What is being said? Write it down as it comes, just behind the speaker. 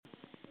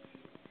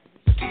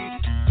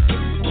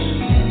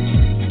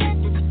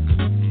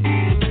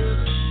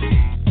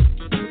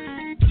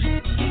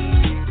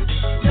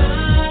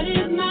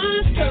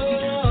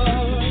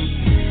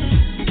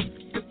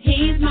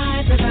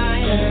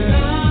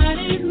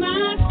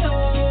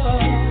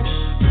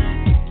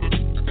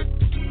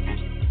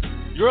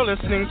You're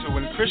listening to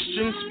When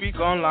Christians Speak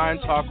Online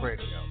Talk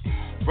Radio,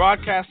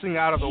 broadcasting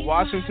out of the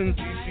Washington,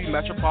 D.C.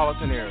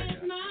 metropolitan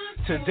area.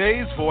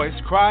 Today's voice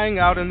crying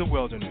out in the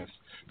wilderness,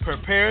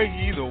 prepare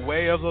ye the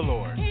way of the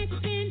Lord.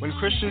 When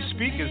Christians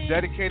Speak is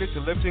dedicated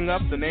to lifting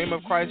up the name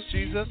of Christ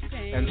Jesus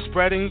and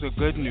spreading the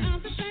good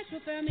news. So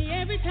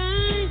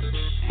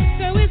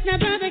it's now,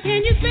 brother,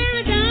 can you spare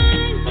a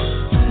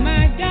dime?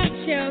 My God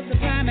shall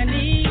supply my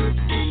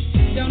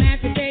needs. Don't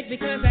have to beg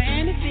because I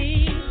am a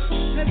seed.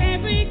 'Cause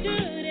every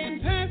good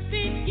and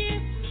perfect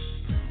gift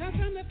comes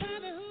from the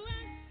Father who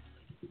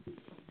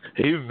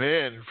has...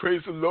 Amen.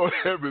 Praise the Lord,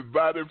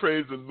 everybody.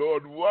 Praise the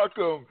Lord.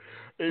 Welcome,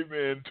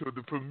 amen, to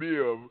the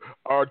premiere of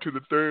to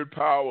the third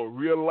power,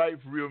 real life,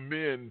 real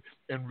men,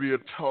 and real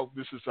talk.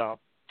 This is our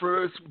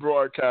first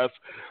broadcast,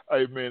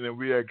 amen, and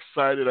we are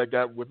excited. I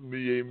got with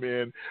me,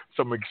 amen,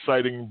 some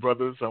exciting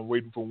brothers. I'm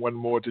waiting for one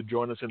more to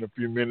join us in a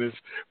few minutes,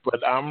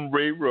 but I'm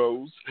Ray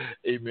Rose,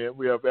 amen.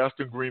 We have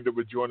Alston Green that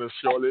will join us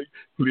shortly,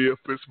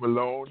 Cleophas,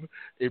 Malone,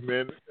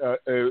 amen,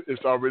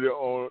 it's already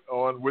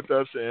on with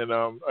us, and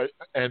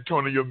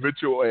Antonio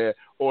Mitchell,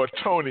 or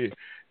Tony,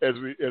 as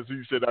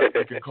he said,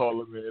 I can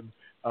call him in.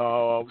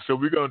 So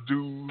we're going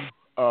to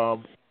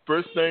do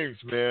first names,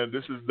 man.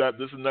 This is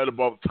not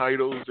about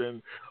titles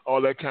and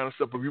all that kind of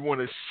stuff, but we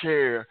want to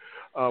share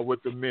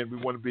with the men. We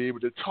want to be able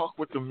to talk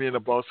with the men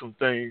about some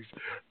things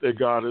that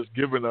God has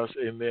given us,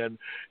 amen.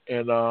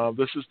 And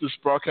this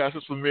broadcast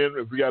is for men.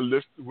 If we got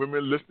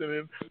women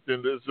listening,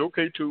 then it's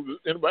okay too.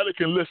 Anybody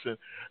can listen,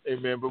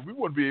 amen. But we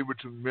want to be able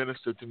to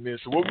minister to men.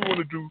 So what we want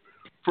to do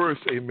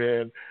first,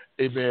 amen,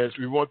 is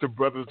we want the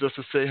brothers just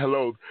to say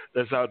hello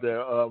that's out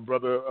there.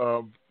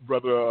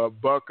 Brother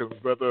Buck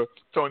and Brother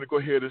Tony, go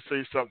ahead and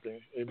say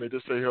something. Amen.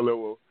 Just say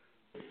hello.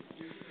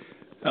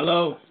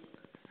 Hello.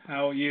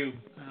 How are you?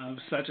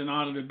 Such an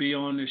honor to be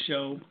on the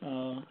show.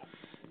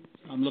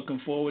 I'm looking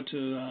forward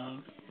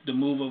to the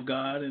move of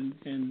God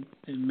in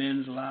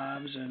men's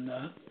lives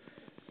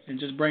and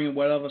just bringing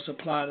whatever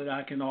supply that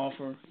I can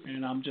offer.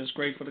 And I'm just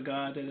grateful to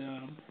God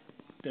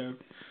that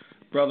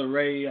Brother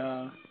Ray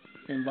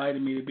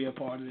invited me to be a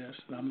part of this,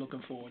 and I'm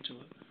looking forward to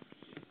it.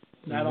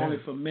 Not only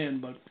for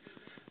men, but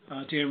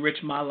to enrich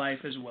my life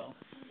as well.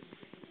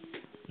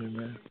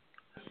 Amen.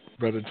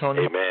 Brother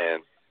Tony? Amen.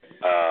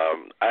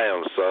 I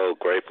am so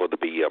grateful to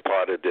be a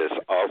part of this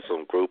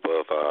awesome group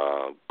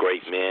of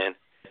great men,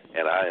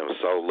 and I am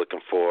so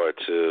looking forward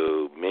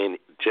to men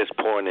just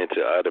pouring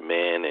into other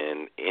men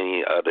and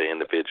any other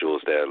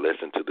individuals that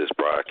listen to this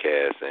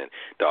broadcast, and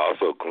to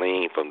also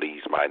glean from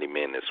these mighty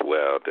men as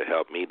well to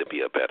help me to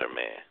be a better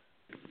man.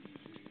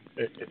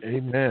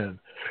 Amen.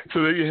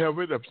 So there you have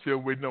it. I'm still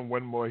waiting on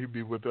one more. He'll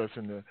be with us,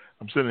 and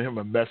I'm sending him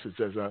a message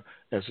as I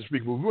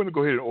speak. But we want to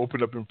go ahead and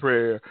open up in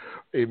prayer,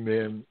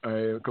 amen,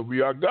 because we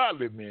are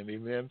godly men,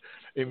 amen.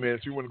 Amen.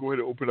 So we want to go ahead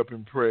and open up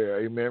in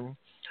prayer, amen.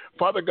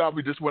 Father God,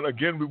 we want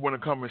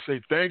to come and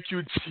say thank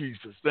you,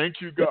 Jesus.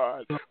 Thank you,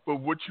 God, for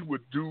what you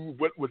would do,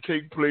 what would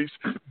take place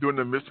during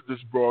the midst of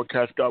this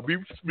broadcast, God. We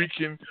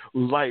speaking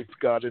life,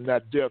 God, and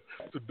not death.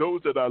 To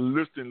those that are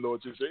listening,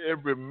 Lord Jesus,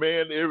 every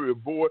man, every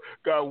boy,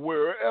 God,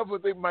 wherever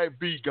they might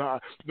be,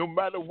 God, no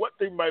matter what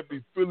they might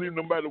be feeling,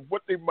 no matter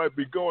what they might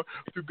be going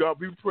through, God,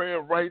 we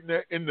praying right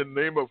now in the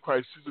name of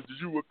Christ Jesus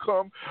that you will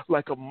come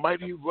like a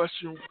mighty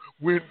rushing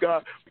wind,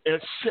 God,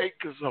 and shake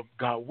us up,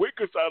 God. Wake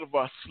us out of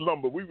our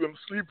slumber. We've been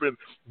sleeping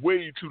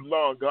way too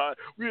long, God.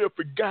 We have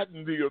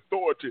forgotten the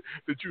authority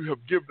that you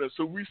have given us.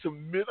 So we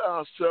submit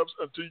ourselves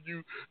unto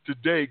you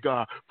today,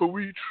 God. For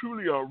we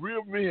truly are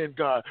real men,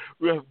 God.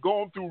 We have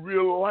gone through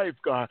real life,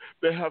 God,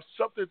 that have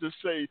something to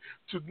say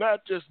to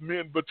not just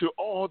men, but to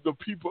all the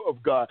people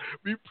of God.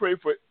 We pray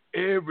for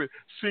every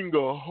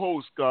single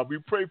host, God. We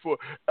pray for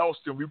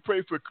Elston. We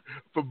pray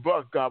for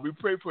Buck, God. We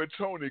pray for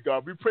Tony,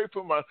 God. We pray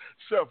for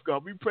myself,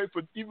 God. We pray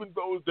for even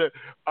those that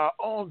are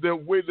on their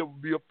way to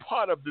be a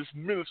part of this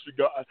ministry,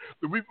 God,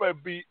 that we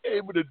might be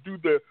able to do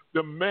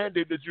the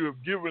mandate that you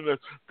have given us,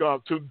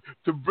 God,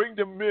 to bring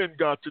them in,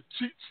 God, to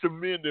teach the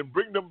men and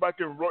bring them back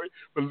in right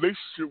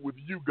relationship with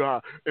you,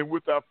 God, and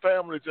with our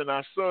families and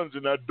our sons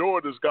and our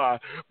daughters,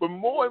 God. But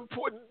more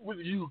important with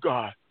you,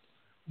 God.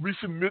 We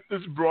submit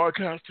this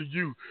broadcast to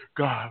you,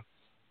 God.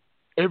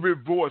 Every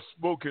voice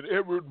spoken,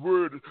 every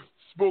word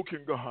spoken,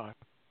 God.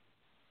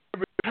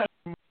 Every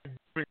testimony,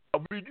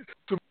 God. We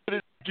submit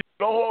it, give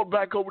it all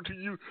back over to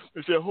you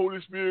and say,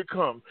 Holy Spirit,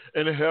 come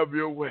and have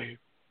your way.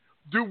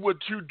 Do what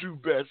you do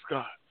best,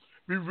 God.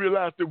 We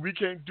realize that we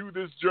can't do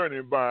this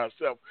journey by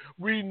ourselves.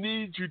 We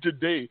need you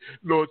today,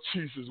 Lord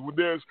Jesus. When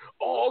there's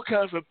all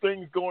kinds of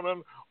things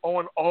going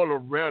on all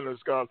around us,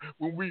 God.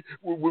 When we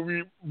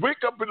wake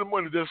up in the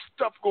morning, there's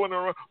stuff going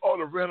on all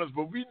around us,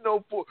 but we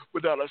know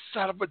without a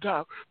shadow of a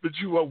doubt that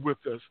you are with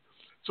us.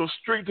 So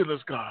strengthen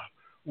us, God,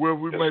 where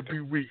we might be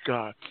weak,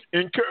 God.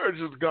 Encourage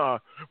us,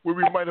 God, where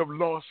we might have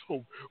lost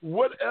hope.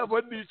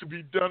 Whatever needs to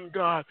be done,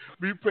 God,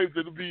 we pray that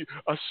it'll be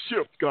a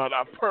shift, God,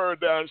 a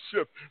paradigm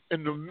shift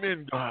in the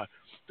men, God,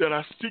 that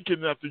are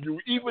seeking after you,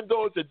 even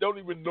those that don't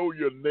even know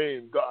your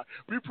name, God.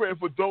 We pray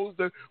for those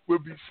that will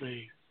be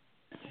saved.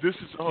 This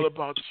is all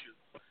about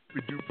you.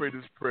 We do pray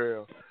this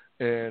prayer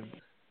in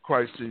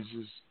Christ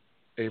Jesus.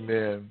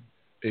 Amen.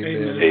 Amen.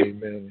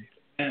 Amen.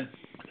 Amen.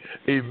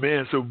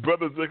 Amen. So,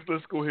 brothers,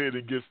 let's go ahead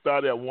and get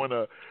started. I want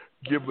to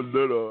give a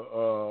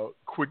little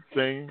quick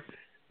thing,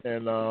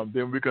 and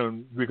then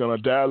we're gonna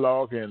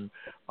dialogue, and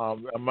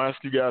I'm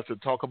asking you guys to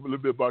talk a little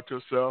bit about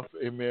yourself.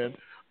 Amen.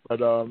 But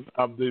the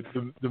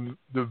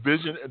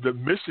vision, the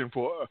mission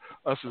for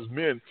us as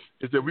men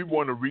is that we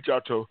want to reach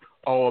out to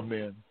all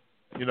men,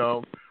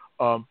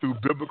 through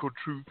biblical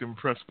truth and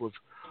principles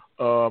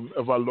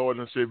of our Lord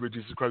and Savior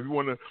Jesus Christ. We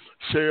want to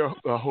share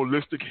a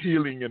holistic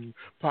healing and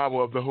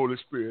power of the Holy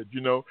Spirit.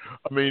 We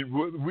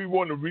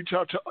want to reach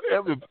out to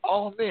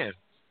all men.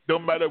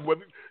 Don't matter what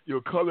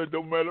your color,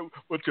 don't matter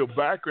what your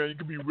background. You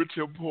can be rich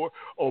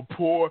or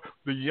poor,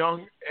 the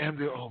young and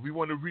the old. We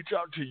want to reach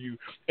out to you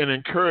and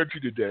encourage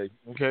you today,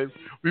 okay?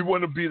 We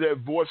want to be that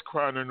voice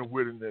crying in the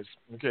wilderness,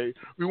 okay?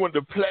 We want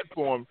the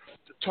platform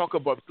to talk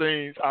about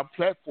things, our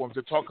platform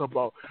to talk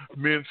about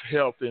men's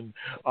health and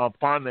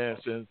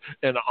finance and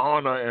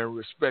honor and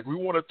respect. We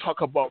want to talk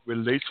about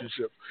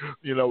relationships,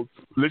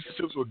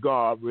 relationships with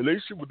God,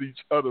 relationship with each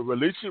other,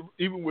 relationship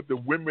even with the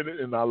women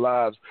in our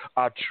lives,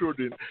 our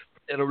children,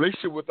 and a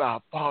relationship with our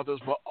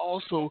fathers, but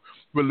also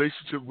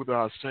relationship with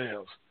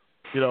ourselves.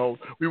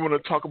 We want to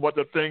talk about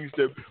the things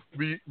that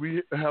we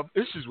have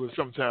issues with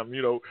sometimes.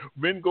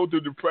 Men go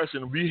through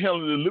depression. We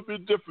handle it a little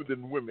bit different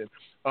than women.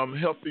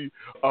 Healthy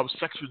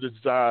sexual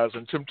desires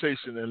and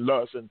temptation and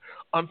lust and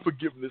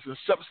unforgiveness and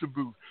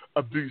substance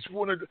abuse. We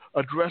want to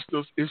address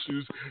those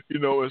issues,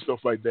 and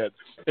stuff like that.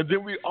 And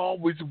then we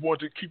always want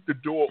to keep the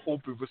door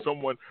open for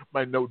someone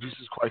might know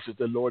Jesus Christ as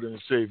their Lord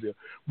and Savior.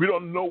 We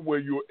don't know where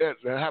you're at.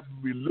 I happen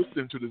to be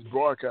listening to this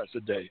broadcast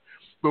today,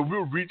 but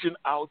we're reaching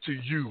out to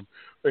you.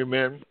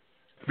 Amen.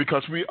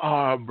 Because we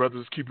are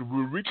brothers keepers.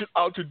 We're reaching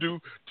out to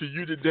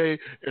you today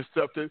and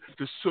stuff to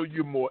show you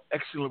a more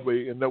excellent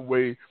way, and that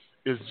way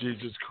is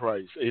Jesus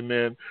Christ.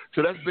 Amen.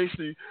 So that's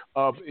basically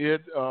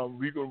it.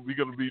 We're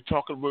going to be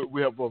talking about,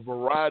 we have a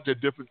variety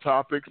of different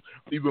topics,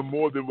 even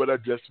more than what I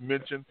just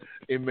mentioned.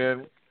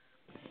 Amen.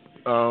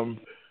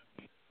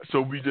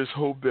 So we just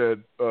hope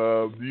that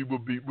we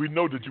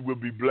know that you will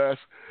be blessed.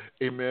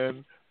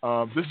 Amen.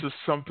 This is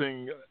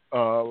something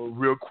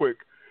real quick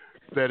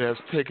that has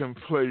taken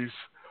place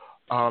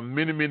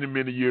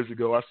many years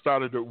ago. I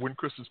started at When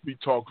Christians Speak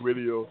Talk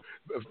Radio.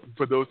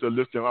 For those that are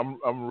listening,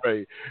 I'm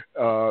Ray,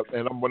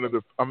 and I'm one of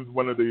the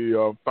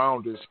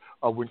founders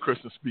of When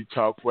Christians Speak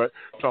Talk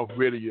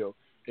Radio.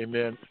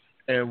 Amen.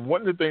 And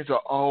one of the things I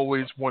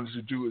always wanted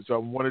to do is I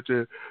wanted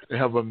to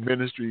have a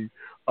ministry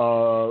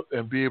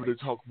and be able to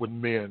talk with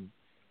men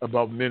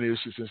about many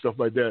issues and stuff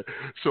like that.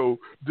 So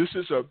this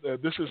is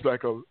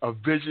like a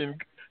vision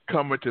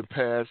coming to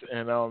pass,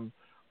 and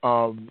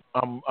I'm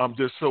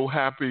just so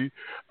happy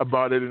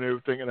about it and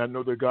everything, and I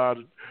know that God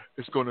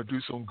is going to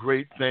do some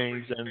great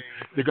things, and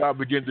that God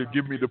begin to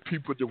give me the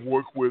people to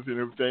work with and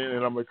everything,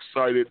 and I'm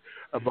excited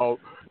about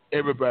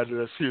everybody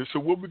that's here. So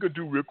what we're going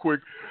to do real quick,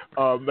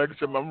 like I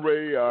said, I'm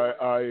Ray.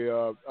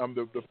 I'm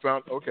the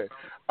founder. Okay,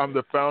 I'm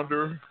the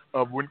founder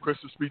of When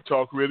Christians Speak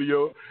Talk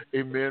Radio.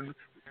 Amen.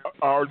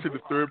 R to the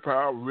third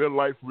power, real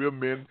life, real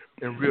men,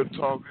 and real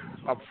talk.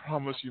 I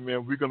promise you,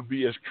 man, we're going to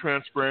be as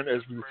transparent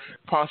as we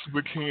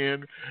possibly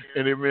can,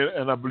 and amen.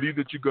 And I believe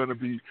that you're going to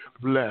be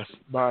blessed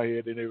by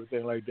it and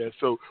everything like that.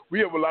 So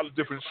we have a lot of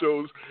different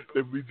shows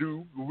that we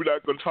do. We're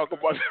not going to talk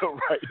about them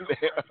right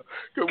now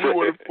because we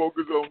want to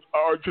focus on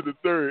R to the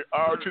third,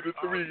 R to the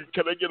three.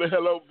 Can I get a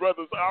hello,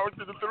 brothers? R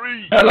to the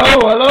three.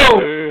 Hello.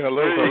 Hey,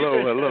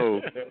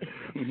 hello.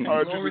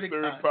 R to the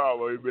third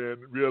power, amen.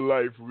 Real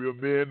life, real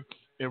men,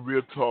 and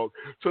real talk.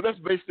 So that's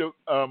basically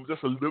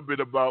just a little bit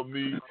about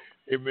me.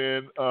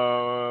 Amen.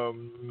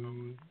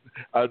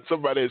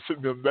 Somebody had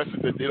sent me a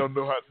message that they don't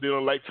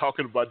like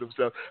talking about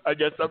themselves. I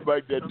guess I'm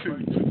like that too.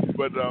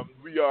 But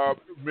we are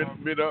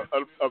men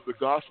of the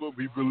gospel.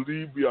 We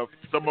believe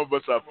some of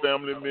us are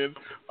family men.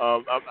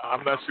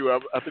 I'm not sure.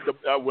 I think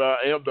I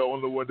am the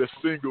only one that's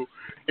single.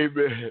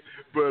 Amen.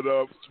 But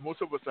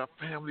most of us are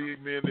family,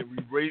 amen, and we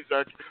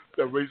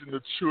raising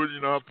the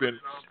children up in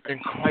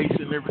Christ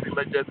and everything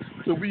like that.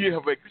 So we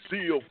have a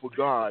zeal for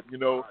God.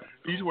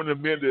 Each one of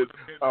the men that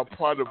are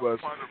part of us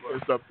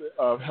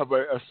have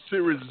a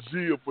serious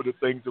zeal for the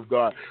things of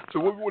God. So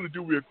what we want to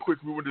do real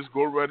quick, we want to just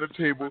go around the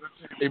table.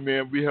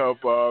 Amen. We have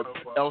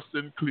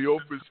Elston,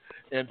 Cleophas,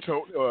 and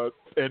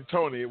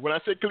Tony. When I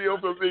say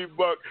Cleophas, I mean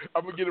Buck.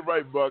 I'm going to get it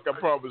right, Buck. I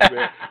promise,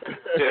 man.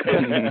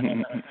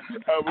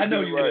 I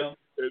know you will.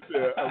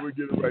 I'm going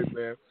to get it right,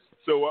 man.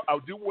 So I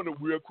do want to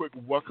real quick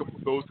welcome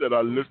those that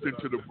are listening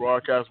to the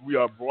broadcast. We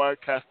are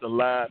broadcasting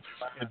live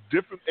in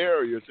different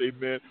areas,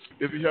 amen.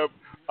 If you have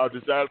a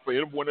desire for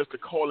anyone else to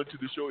call into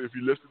the show, if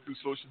you listen through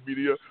social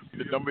media,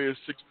 the number is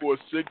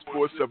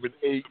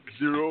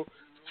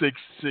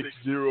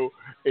 646-478-0660.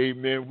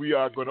 Amen. We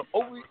are going to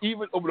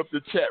even open up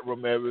the chat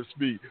room as we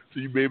speak, so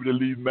you'll be able to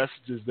leave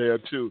messages there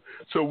too.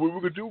 So what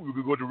we're going to do, we're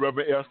going to go to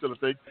Reverend Elston. I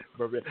think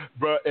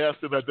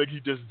Elston, I think he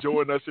just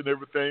joined us and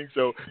everything.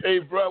 So, hey,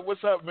 bro,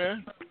 what's up,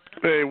 man?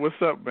 Hey,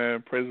 what's up,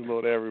 man? Praise the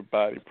Lord,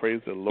 everybody.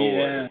 Praise the Lord.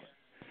 Yeah.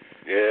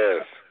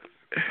 Yes.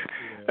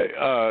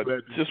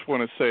 Just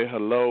want to say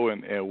hello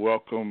and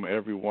welcome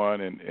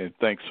everyone, and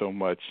thanks so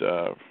much,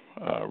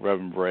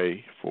 Reverend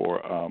Ray,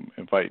 for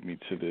inviting me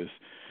to this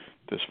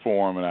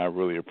forum, and I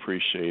really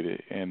appreciate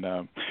it. And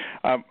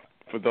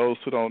for those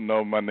who don't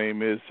know, my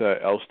name is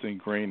Elston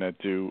Green. I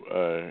do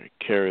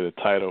carry the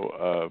title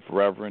of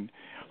Reverend.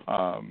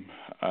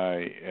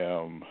 I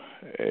am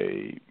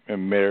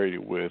married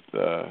with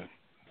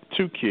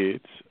 2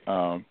 kids.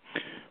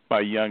 My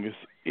youngest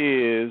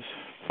is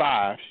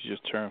 5. She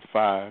just turned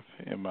 5,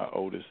 and my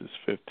oldest is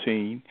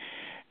 15.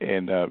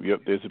 And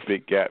there's a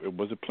big gap. It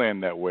wasn't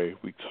planned that way.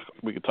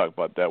 We could talk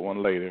about that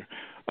one later.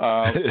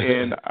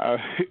 And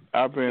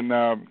I've been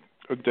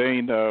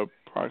ordained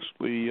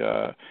approximately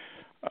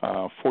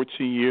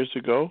 14 years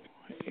ago,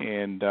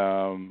 and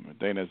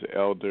ordained as an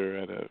elder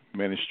at a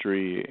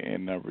ministry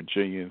in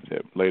Virginia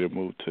that later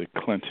moved to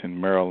Clinton,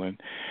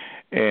 Maryland,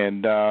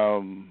 and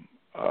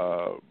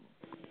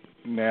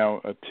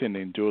now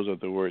attending Doers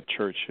of the Word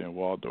Church in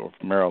Waldorf,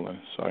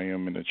 Maryland. So I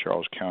am in the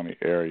Charles County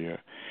area.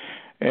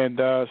 And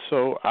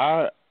so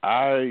I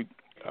carry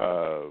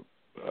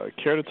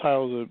the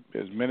titles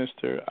as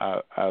minister.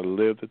 I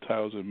live the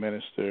titles of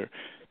minister,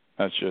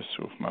 not just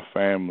with my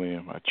family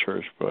and my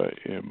church, but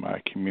in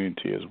my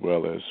community as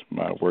well as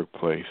my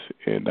workplace.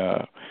 And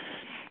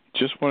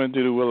just want to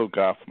do the will of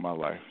God for my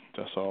life.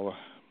 That's all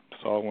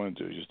I want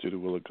to do, just do the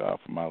will of God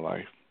for my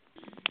life.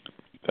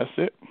 That's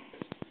it.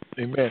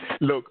 Amen.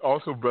 Look,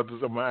 also,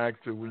 brothers, I'm going to ask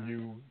you, when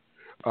you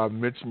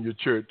mention your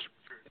church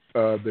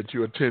that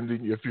you're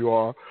attending, if you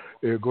are,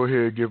 go ahead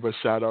and give a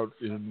shout-out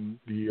in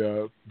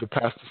the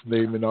pastor's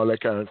name and all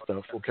that kind of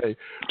stuff, okay?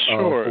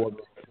 Sure.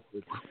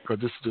 Because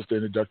this is just the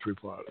introductory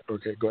part.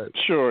 Okay, go ahead.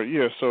 Sure,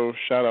 yeah. So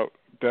shout-out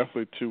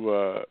definitely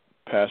to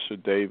Pastor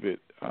David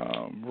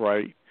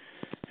Wright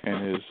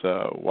and his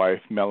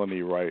wife,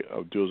 Melanie Wright,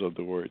 of Doers of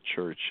the Word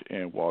Church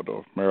in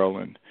Waldorf,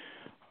 Maryland.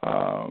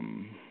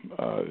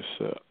 It's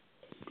an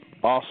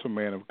awesome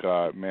man of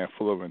God, man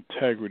full of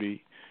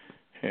integrity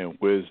and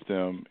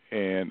wisdom.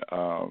 And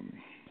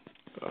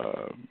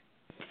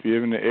if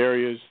you're in the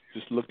areas,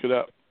 just look it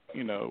up.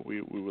 You know,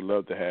 we would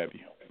love to have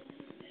you.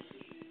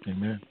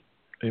 Amen.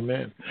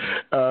 Amen.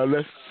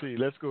 Let's see.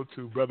 Let's go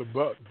to Brother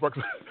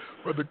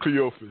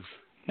Cleophas.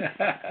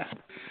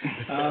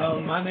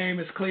 My name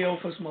is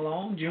Cleophas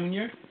Malone,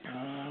 Jr.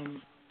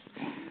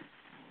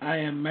 I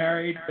am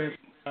married with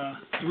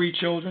 3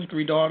 children,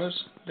 3 daughters.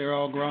 They're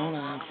all grown.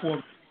 I have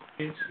 4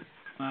 kids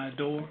I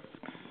adore.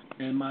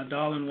 And my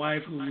darling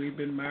wife, who we've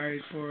been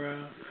married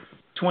for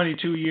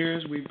 22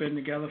 years. We've been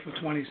together for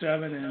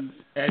 27. And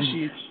as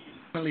she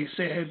recently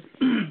said,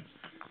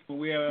 when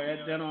we were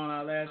at dinner on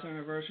our last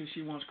anniversary,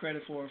 she wants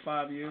credit for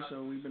 5 years,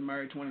 so we've been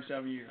married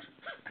 27 years.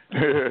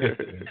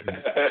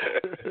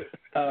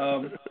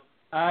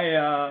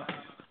 I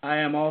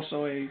am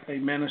also a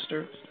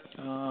minister.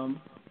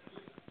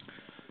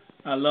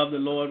 I love the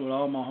Lord with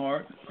all my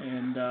heart,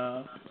 and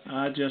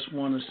I just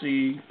want to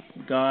see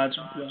God's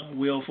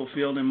will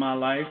fulfilled in my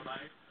life,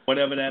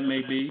 whatever that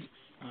may be,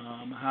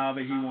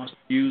 however He wants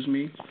to use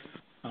me.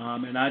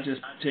 And I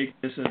just take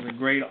this as a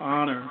great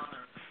honor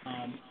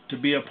to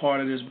be a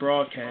part of this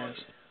broadcast.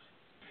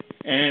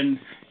 And,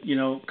 you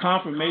know,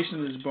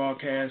 confirmation of this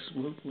broadcast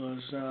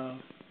was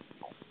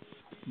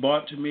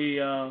brought to me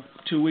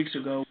 2 weeks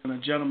ago when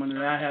a gentleman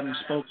that I haven't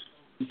spoken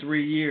in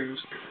 3 years,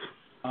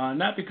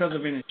 not because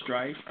of any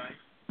strife.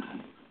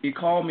 He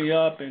called me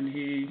up and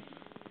he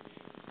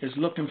is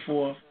looking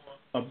for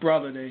a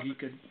brother that he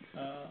could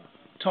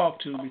talk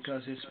to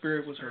because his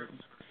spirit was hurting.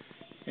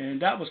 And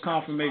that was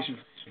confirmation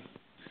for me.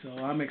 So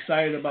I'm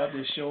excited about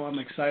this show. I'm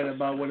excited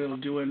about what it'll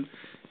do in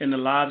the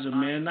lives of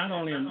men, not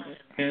only in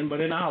men, but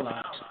in our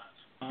lives.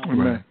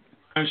 Amen.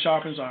 Iron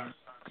sharpens iron.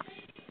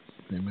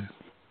 Amen.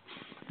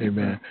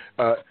 Amen.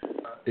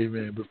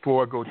 Amen.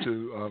 Before I go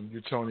to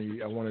you,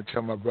 Tony, I want to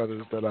tell my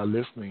brothers that are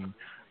listening,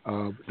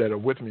 that are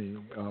with me,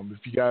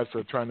 if you guys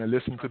are trying to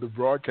listen to the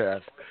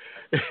broadcast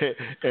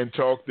and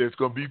talk, there's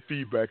going to be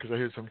feedback, because I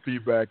hear some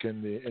feedback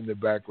in the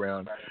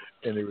background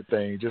and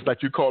everything. Just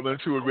like you call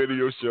into a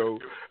radio show,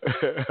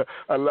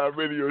 a live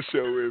radio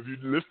show. If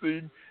you're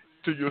listening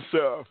to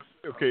yourself,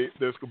 okay,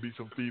 there's going to be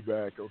some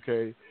feedback,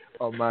 okay,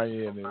 on my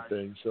end and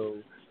everything. So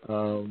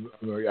I'm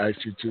going to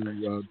ask you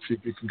to see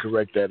if you can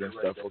correct that and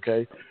stuff,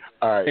 okay?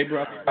 All right. Hey,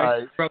 brother,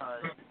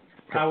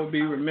 I would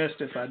be remiss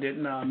if I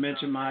didn't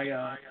mention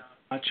my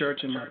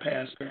church and my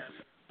pastor.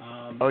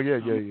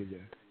 Yeah.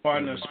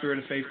 Partner of Spirit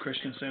of Faith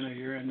Christian Center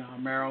here in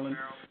Maryland,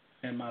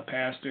 and my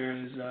pastor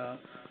is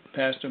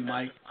Pastor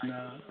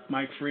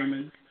Mike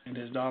Freeman and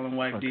his darling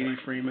wife Dee Dee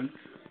Freeman,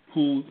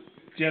 who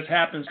just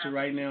happens to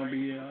right now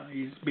be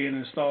he's being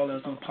installed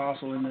as an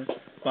apostle in the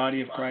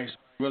body of Christ.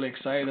 Really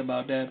excited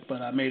about that,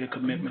 but I made a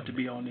commitment to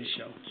be on this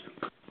show.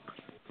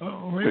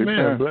 Oh,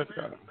 amen. Bless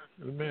God.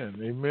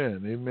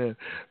 Amen.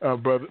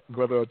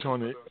 Brother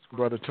Tony.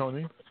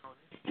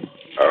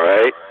 All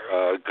right.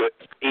 Good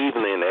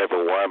evening,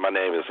 everyone. My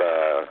name is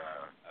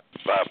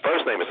my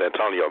first name is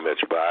Antonio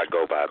Mitchell, but I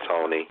go by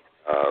Tony.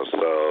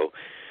 So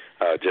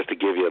just to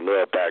give you a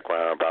little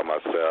background about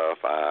myself,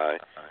 I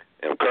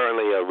I'm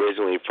currently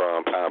originally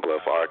from Pine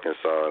Bluff,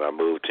 Arkansas, and I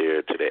moved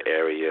here to the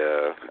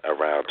area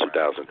around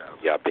 2000.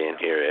 Yeah, I've been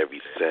here ever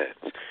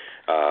since.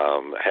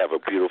 I have a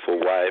beautiful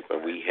wife,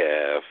 and we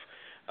have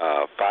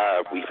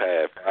five. We've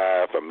had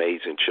five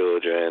amazing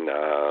children,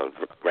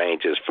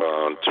 ranges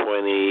from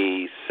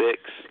 26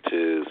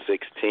 to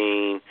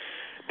 16,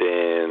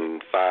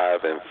 then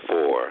 5 and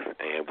 4,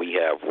 and we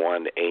have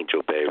one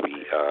angel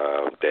baby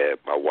that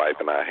my wife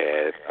and I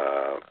had,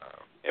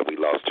 and we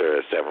lost her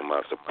at 7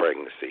 months of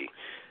pregnancy.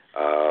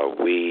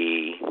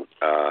 We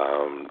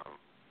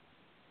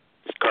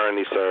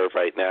currently serve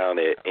right now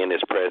in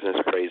His Presence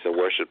Praise and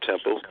Worship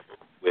Temple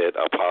with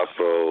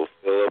Apostle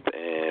Philip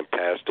and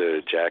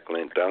Pastor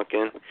Jacqueline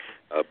Duncan.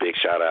 A big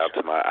shout out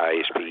to my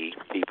IHP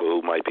people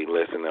who might be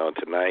listening on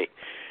tonight.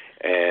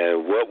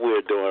 And what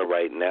we're doing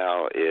right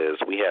now is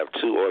we have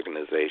two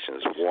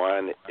organizations.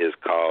 One is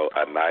called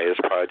Anaya's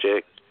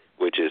Project,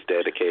 which is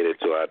dedicated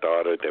to our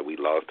daughter that we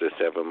lost at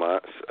 7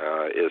 months.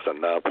 It's a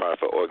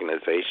nonprofit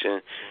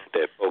organization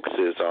that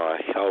focuses on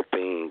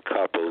helping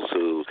couples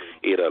who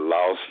either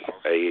lost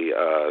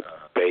a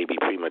baby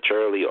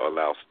prematurely or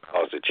lost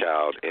a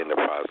child in the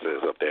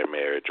process of their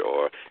marriage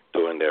or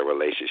during their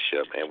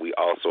relationship. And we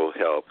also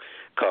help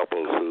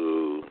couples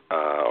who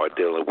are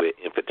dealing with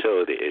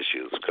infertility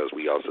issues, because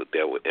we also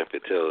deal with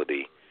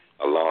infertility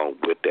along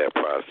with that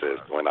process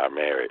during our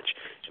marriage.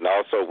 And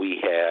also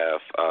we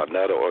have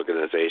another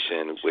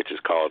organization which is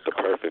called the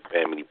Perfect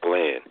Family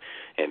Blend,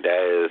 and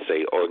that is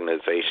an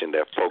organization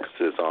that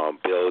focuses on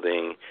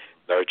building,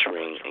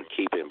 nurturing, and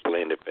keeping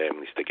blended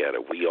families together.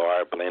 We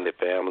are a blended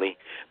family,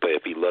 but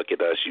if you look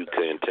at us, you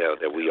couldn't tell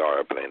that we are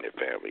a blended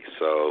family.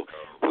 So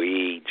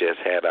we just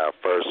had our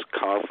first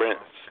conference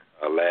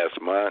last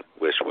month,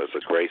 which was a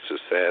great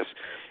success,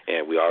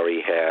 and we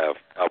already have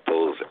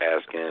couples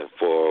asking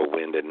for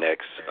when the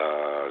next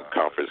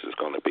conference is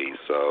going to be.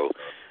 So,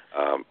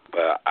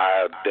 but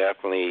I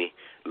definitely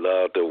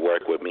love to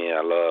work with men.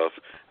 I love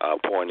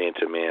pouring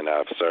into men.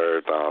 I've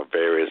served on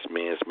various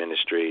men's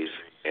ministries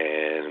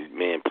and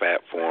men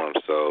platforms.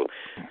 So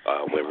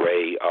when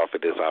Ray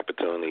offered this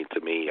opportunity to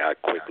me, I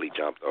quickly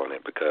jumped on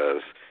it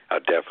because I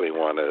definitely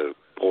want to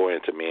pour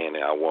into men,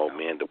 and I want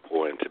men to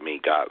pour into me,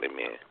 godly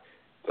men.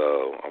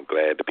 So I'm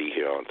glad to be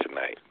here on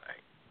tonight.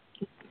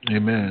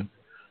 Amen.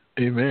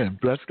 Amen.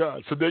 Bless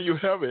God. So there you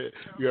have it.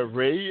 You have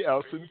Ray,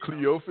 Alston,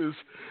 Cleophas,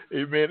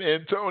 amen,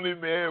 and Tony,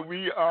 man.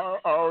 We are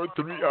our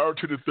to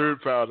the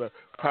third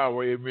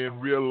power, amen.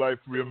 Real life,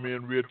 real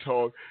men, real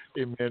talk,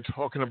 amen.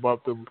 Talking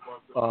about the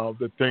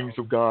things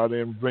of God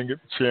and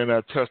sharing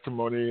our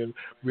testimony, and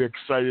we're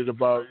excited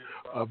about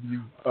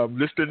you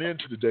listening in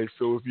today.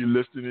 So if you're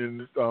listening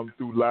in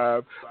through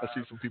live, I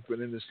see some people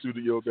in the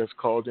studio that's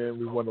called in.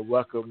 We want to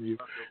welcome you,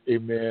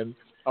 amen.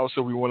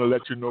 Also, we want to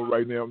let you know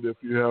right now that if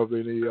you have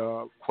any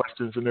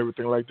questions and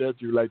everything like that,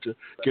 you'd like to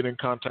get in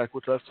contact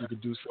with us, you can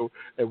do so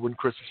at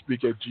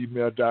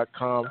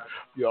whenchristianspeak@gmail.com.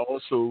 You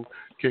also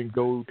can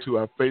go to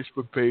our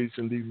Facebook page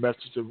and leave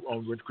messages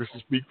on When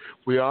Christians Speak.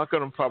 We are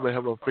going to probably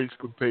have a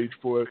Facebook page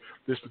for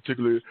this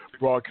particular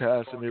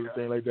broadcast and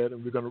everything like that,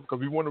 and because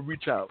we want to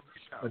reach out,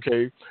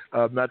 okay?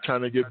 Not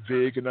trying to get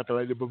big or nothing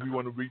like that, but we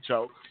want to reach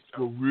out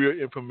with real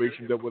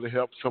information that would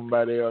help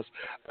somebody else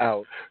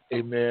out.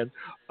 Amen.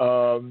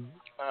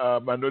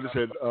 I noticed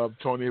that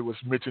Tony was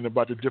mentioning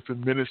about the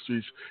different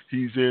ministries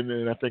he's in,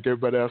 and I think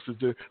everybody else is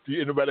there. Do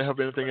anybody have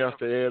anything else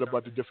to add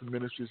about the different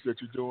ministries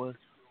that you're doing?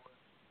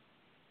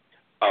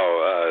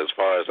 Oh, as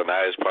far as the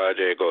Nice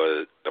Project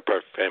or the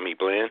Perfect Family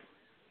Blend?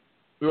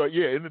 Well,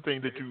 yeah,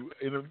 anything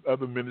any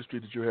other ministry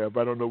that you have.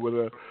 I don't know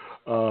whether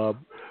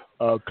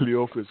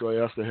Cleophas or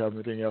Elston have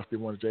anything else they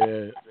wanted to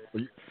add.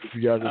 If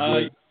you guys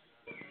agree.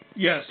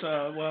 Yes,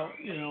 well,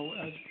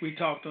 as we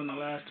talked on the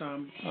last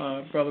time,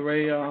 Brother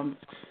Ray,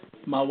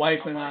 my wife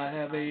and I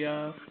have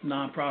a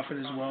nonprofit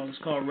as well. It's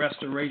called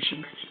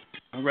Restoration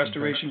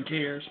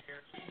Cares,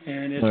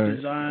 and it's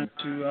designed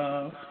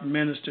to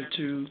minister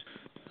to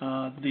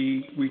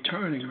the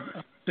returning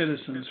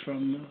citizens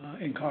from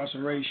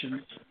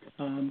incarceration,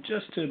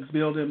 just to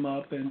build them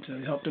up and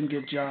to help them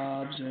get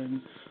jobs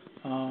and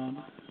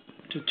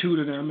to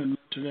tutor them and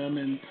mentor them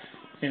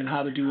in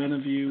how to do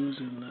interviews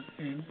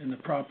and the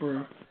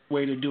proper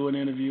way to do an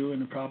interview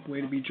and the proper way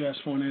to be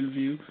dressed for an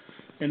interview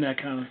and that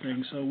kind of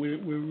thing. So we're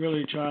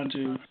really trying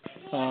to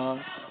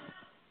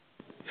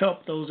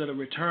help those that are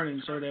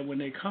returning so that when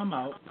they come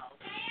out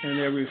and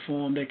they're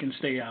reformed, they can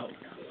stay out.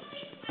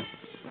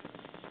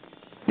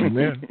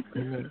 Amen.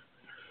 Amen.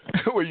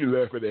 What are you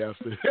laughing at,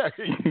 Elston?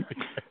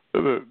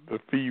 the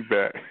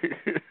feedback.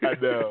 I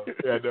know.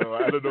 I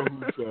don't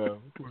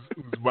know whose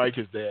mic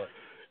is that,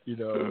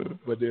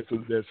 but there's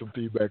some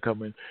feedback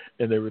coming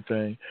and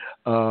everything.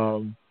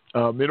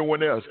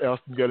 Anyone else?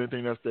 Elston, got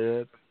anything else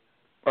to add?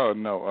 Oh,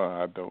 no,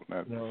 I don't.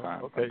 That's no?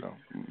 fine. Okay.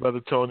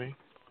 Brother Tony?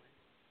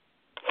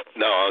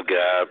 No,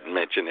 I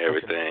mentioned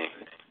everything.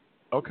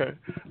 Okay.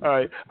 All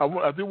right.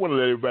 I do want to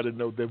let everybody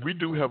know that we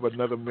do have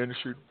another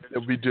ministry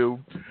that we do,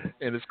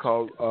 and it's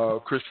called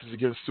Christians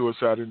Against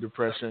Suicide and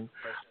Depression.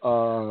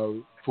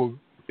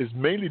 is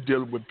mainly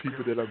dealing with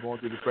people that are going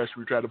through depression.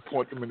 We try to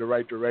point them in the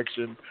right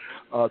direction,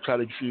 try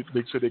to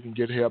make sure they can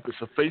get help. It's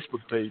a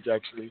Facebook page,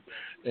 actually,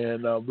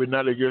 and we're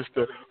not against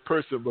the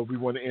person, but we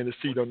want to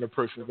intercede on the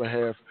person's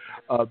behalf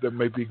that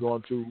may be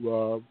going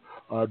through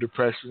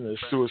depression or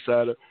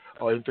suicide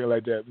or anything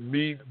like that.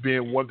 Me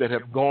being one that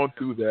have gone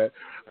through that,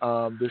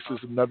 this is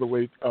another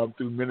way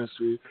through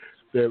ministry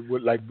that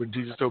would, like when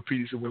Jesus told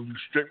Peter, so when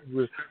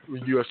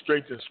you are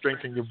strengthened,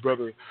 strengthen your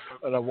brother.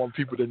 And I want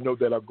people to know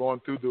that are going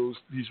through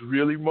these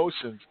real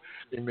emotions,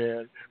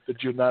 amen,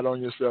 that you're not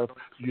on yourself,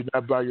 you're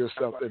not by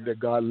yourself, and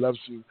that God loves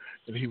you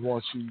and He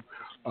wants you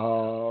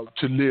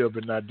to live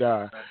and not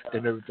die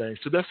and everything.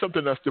 So that's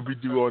something else that we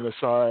do on the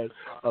side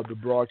of the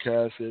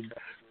broadcast and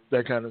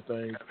that kind of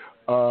thing.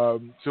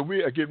 So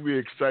we're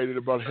excited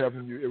about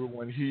having you,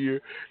 everyone here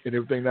and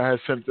everything. I had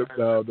sent the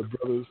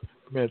brothers.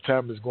 Man,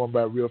 time is going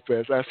by real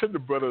fast. I sent the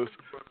brothers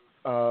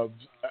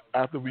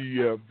after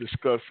we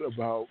discussed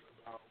about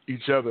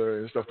each other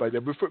and stuff like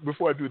that.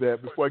 Before I do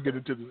that, before I get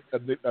into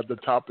the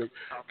topic,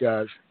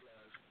 guys,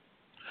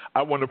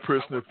 I want to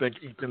personally thank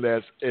each and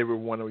last every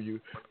one of you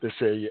that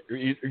say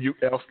you,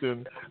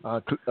 Elston,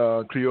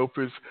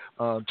 Cleophas,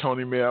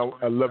 Tony, man.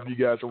 I love you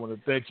guys. I want to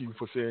thank you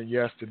for saying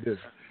yes to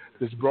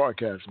this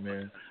broadcast,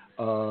 man.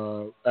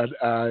 I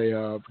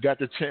got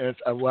the chance.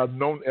 I've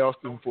known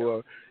Elston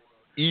for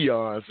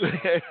eons,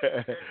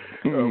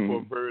 for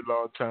a very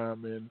long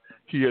time, and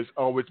he has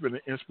always been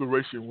an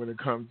inspiration when it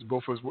comes to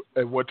both of us.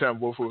 At one time,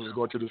 both of us were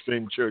going to the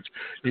same church.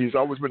 He's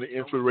always been an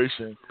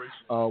inspiration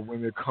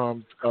when it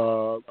comes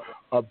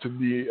up to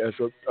me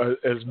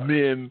as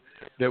men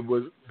that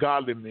was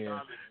godly men.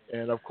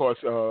 And, of course,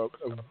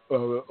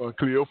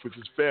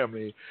 Cleophas'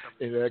 family.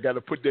 And I got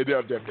to put that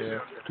out there,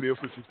 man.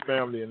 Cleophas'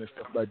 family and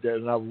stuff like that.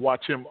 And I've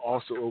watched him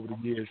also over the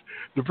years.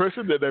 The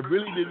person that I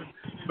really didn't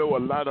know a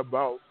lot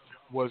about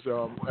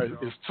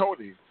is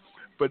Tony.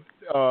 But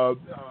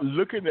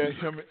looking at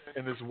him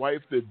and his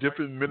wife, the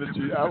different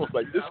ministries, I was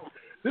like,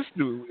 this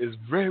dude is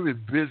very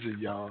busy,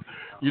 y'all.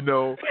 You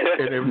know,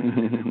 and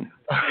everything.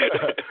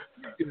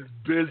 Is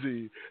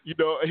busy, you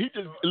know. He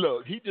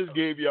just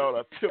gave y'all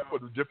a tip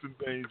of the different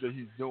things that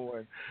he's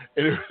doing,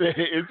 and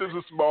it's just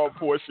a small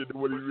portion of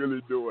what he's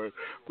really doing.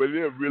 But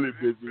they're really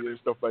busy and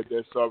stuff like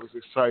that. So I was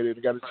excited.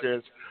 I got a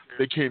chance.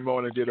 They came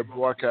on and did a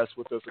broadcast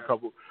with us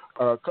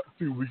a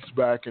few weeks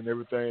back and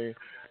everything.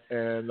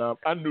 And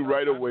I knew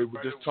right away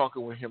with just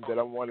talking with him that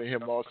I wanted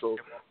him also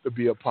to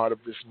be a part of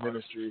this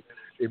ministry.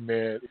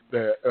 Amen.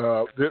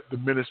 The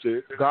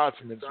ministry, God's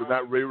ministry,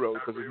 not railroad,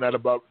 because it's not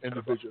about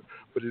individual,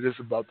 but it is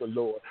about the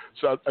Lord.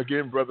 So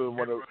again, brother, I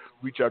want to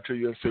reach out to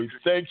you and say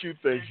thank you,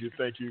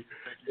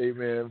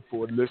 amen,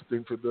 for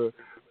listening to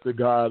the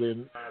God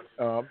in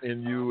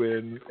you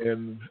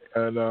and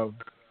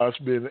us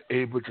being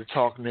able to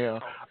talk now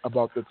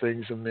about the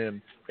things of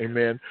men.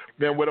 Amen.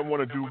 Man, what I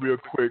want to do real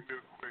quick,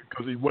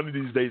 because one of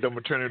these days I'm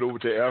going to turn it over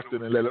to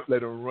Alston and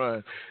let him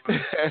run.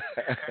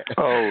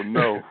 Oh,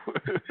 no.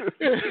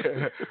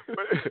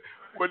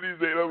 One of these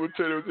days I'm going to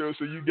turn it over to him.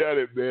 So you got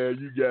it, man.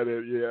 You got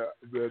it, yeah.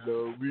 But,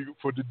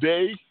 for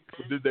today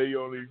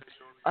only,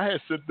 I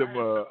had sent them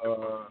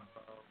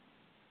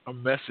a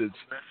message.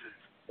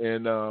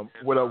 And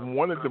what I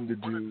wanted them to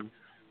do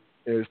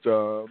is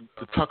to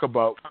talk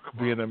about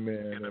being a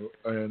man.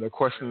 And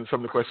some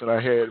of the questions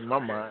I had in my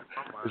mind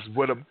is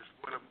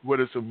what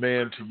is a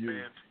man to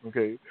you?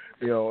 Okay,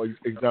 you know,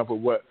 example,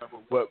 what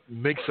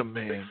makes a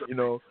man? You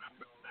know,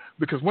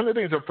 because one of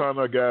the things I found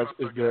out, guys,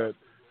 is that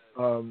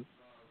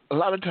a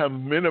lot of times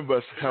many of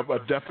us have a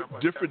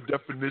different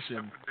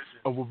definition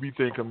of what we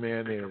think a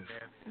man is.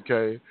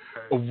 Okay,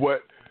 of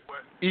what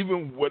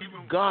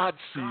God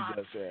sees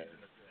us as.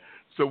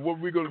 So what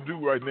we're going to do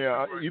right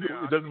now,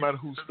 it doesn't matter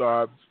who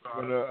starts,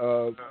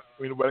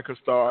 anybody can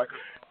start.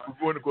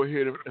 We're going to go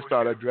ahead and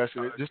start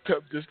addressing it.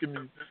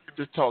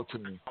 Just talk to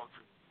me.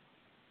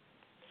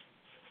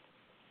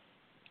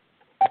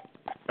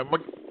 Am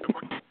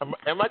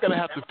I going to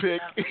have to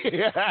pick?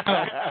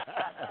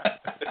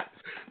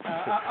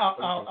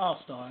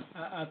 I'll start.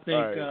 I think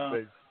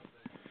right,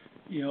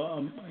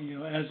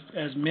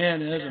 as a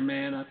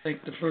man, I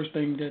think the first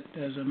thing that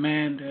as a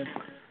man that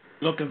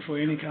looking for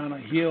any kind of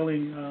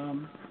healing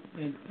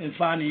and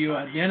finding your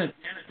identity,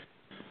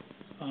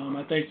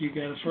 I think you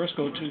got to first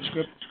go to the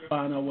scripture to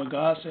find out what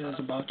God says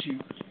about you,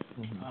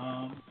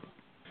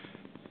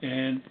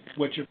 and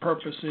what your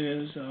purpose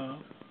is.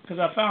 Because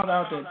I found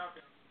out that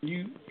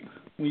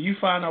when you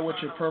find out what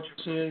your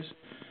purpose is,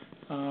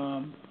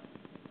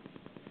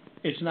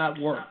 it's not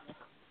work.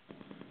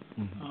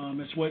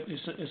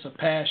 It's a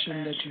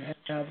passion that you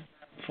have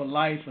for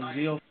life, a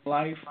zeal for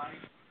life,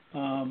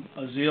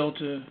 a zeal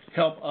to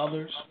help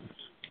others,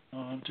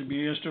 to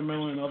be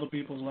instrumental in other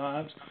people's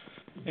lives,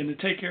 and to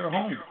take care of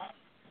home.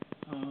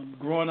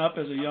 Growing up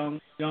as a young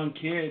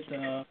kid,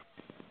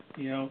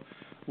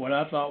 what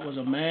I thought was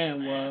a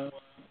man was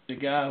the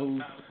guy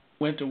who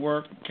went to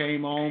work,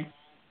 came home,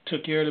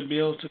 took care of the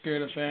bills, took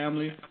care of the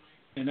family,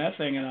 and that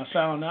thing. And I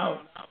found out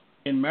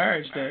in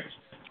marriage that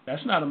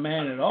that's not a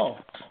man at all.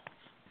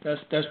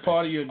 That's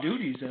part of your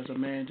duties as a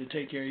man, to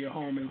take care of your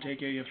home and take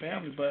care of your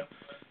family. But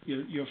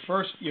your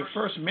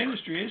first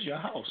ministry is your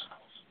house,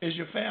 is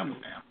your family,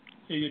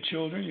 your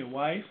children, your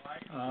wife,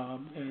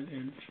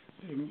 and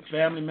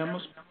family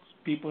members,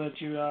 people that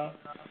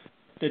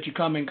you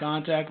come in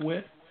contact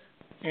with,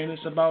 and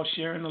it's about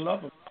sharing the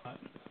love of God,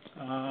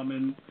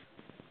 and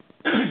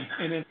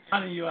in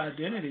finding your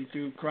identity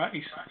through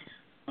Christ.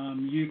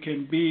 You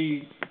can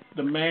be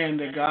the man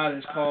that God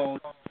has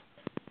called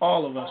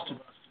all of us to.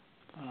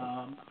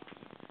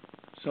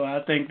 So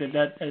I think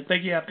I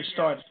think you have to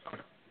start.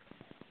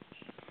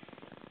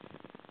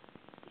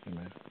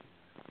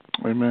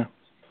 Amen.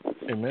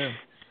 Amen.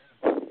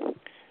 All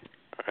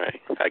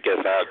right. I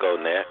guess I'll go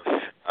next.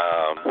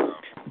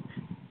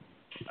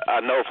 I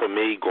know for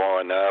me,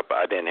 growing up,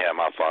 I didn't have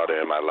my father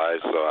in my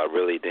life, so I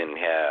really didn't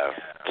have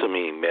too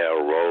many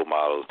male role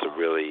models to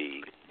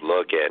really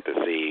look at to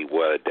see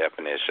what a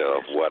definition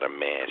of what a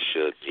man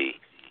should be.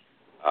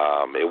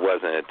 It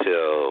wasn't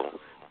until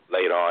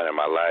later on in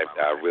my life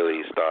that I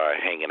really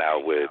started hanging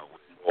out with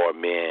more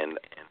men,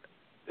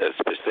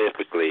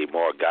 specifically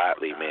more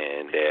godly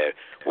men that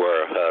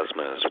were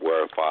husbands,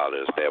 were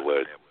fathers, that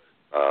were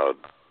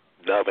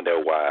loving their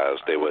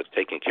wives, they were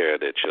taking care of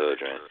their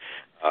children.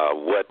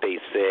 What they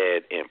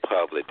said in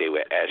public, they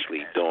were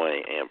actually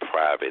doing in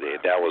private. And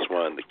that was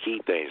one of the key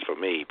things for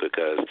me,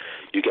 because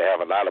you can have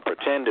a lot of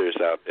pretenders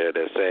out there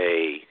that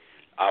say,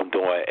 I'm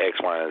doing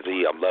X, Y, and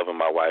Z, I'm loving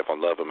my wife,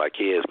 I'm loving my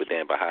kids, but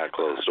then behind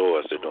closed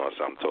doors, they're doing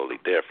something totally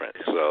different.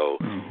 So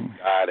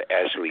God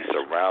actually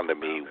surrounded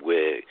me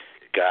with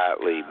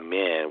godly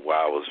men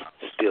while I was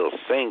still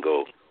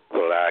single,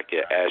 so that I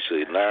could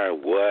actually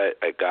learn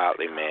what a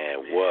godly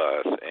man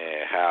was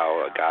and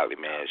how a godly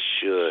man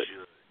should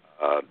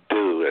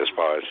do as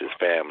far as his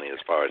family, as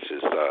far as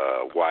his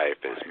wife,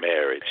 his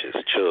marriage, his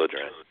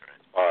children,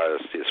 as far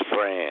as his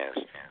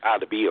friends, how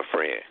to be a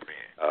friend.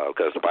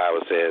 Because the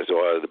Bible says, in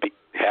order to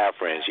have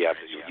friends, you have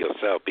to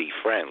yourself be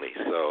friendly.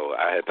 So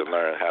I had to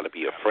learn how to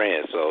be a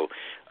friend. So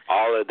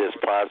all of this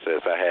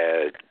process, I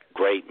had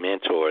great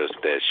mentors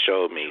that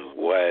showed me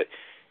what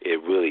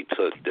it really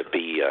took to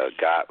be a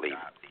godly,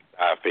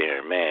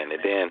 God-fearing man.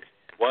 And then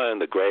one of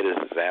the greatest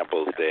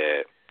examples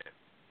that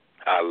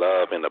I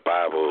love in the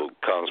Bible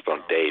comes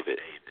from David.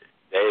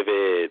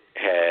 David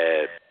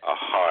had a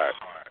heart.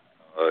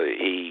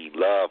 He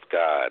loved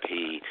God.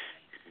 He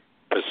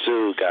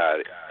pursued God.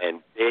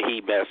 And did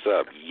he mess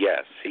up?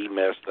 Yes, he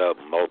messed up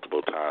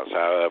multiple times.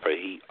 However,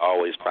 he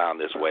always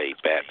found his way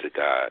back to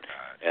God.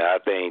 And I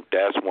think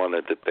that's one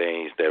of the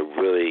things that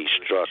really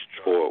struck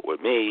forward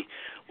with me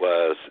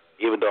was,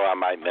 even though I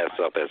might mess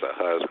up as a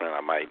husband, I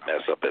might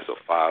mess up as a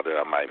father,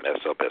 I might mess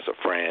up as a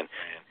friend,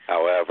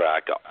 however, I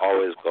could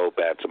always go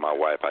back to my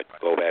wife, I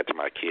could go back to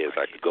my kids,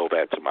 I could go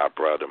back to my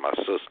brother, my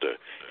sister,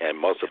 and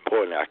most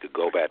importantly, I could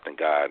go back to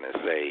God and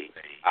say,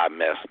 I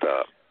messed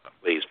up,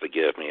 please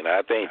forgive me. And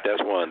I think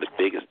that's one of the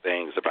biggest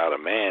things about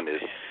a man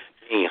is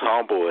being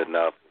humble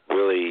enough to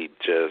really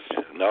just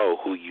know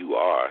who you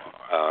are.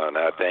 And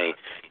I think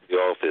you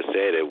often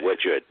said it,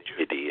 what your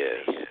identity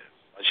is.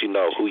 Once you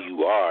know who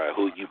you are,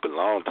 who you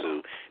belong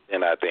to,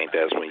 then I think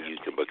that's when you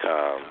can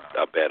become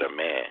a better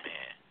man.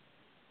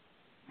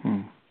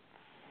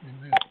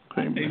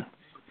 Amen.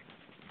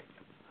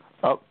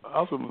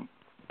 Also,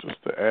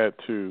 just to add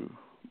to,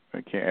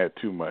 I can't add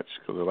too much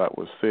because a lot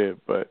was said,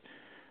 but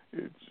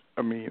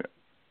a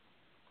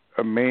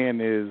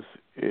man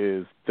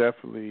is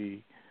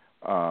definitely,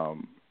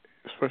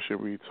 especially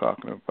when you're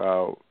talking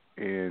about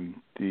in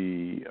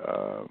the,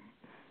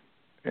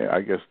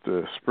 I guess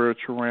the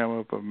spiritual realm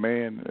of a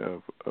man,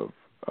 of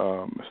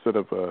instead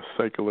of a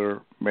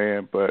secular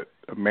man, but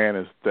a man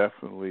is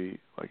definitely,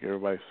 like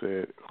everybody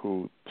said,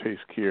 who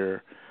takes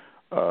care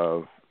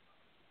of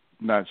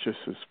not just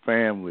his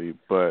family,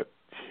 but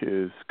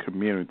his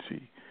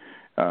community,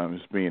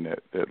 as being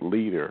that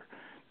leader.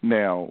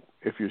 Now,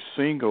 if you're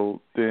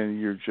single, then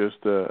you're just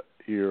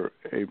you're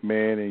a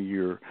man, and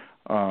you're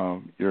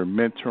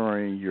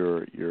mentoring,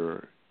 you're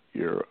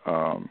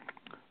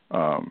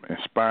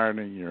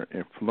inspiring, your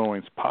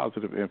influence,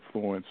 positive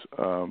influence.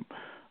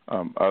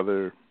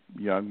 Other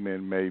young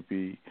men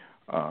maybe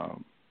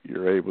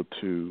you're able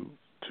to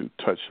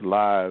touch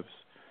lives,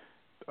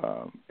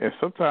 and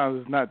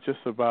sometimes it's not just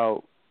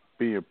about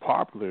being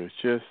popular. It's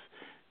just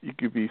you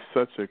could be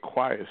such a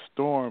quiet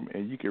storm,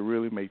 and you can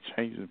really make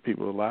changes in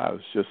people's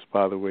lives just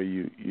by the way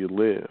you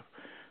live.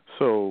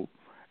 So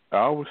I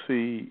always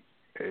see,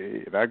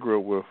 and I grew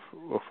up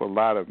with a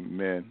lot of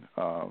men.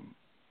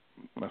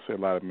 When I say a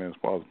lot of men, as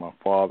far as my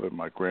father,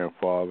 my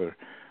grandfather,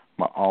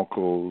 my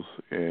uncles,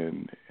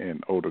 and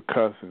older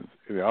cousins,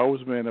 it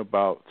always been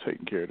about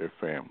taking care of their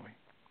family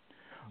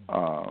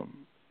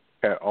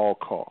at all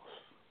costs,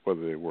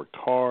 whether they worked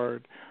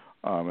hard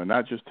and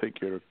not just take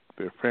care of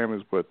their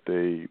families, but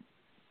they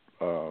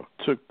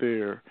took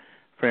their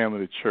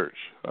family to church.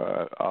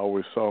 I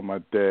always saw my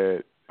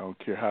dad, I don't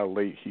care how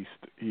late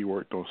he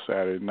worked on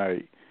Saturday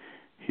night,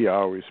 he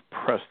always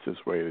pressed his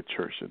way to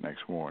church the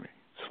next morning.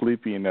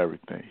 Sleepy and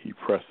everything, he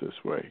pressed his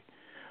way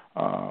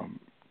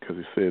because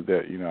he said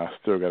that, I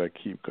still got to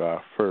keep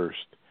God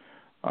first.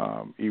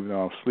 Even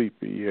though I'm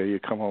sleepy,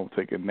 he'd come home and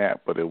take a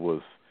nap, but it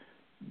was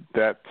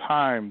that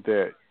time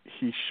that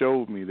he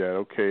showed me that,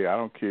 okay, I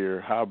don't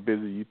care how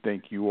busy you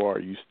think you are,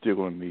 you still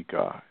going to need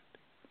God.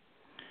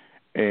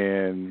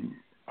 And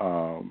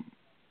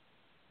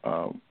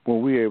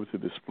when we're able to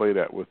display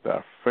that with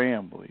our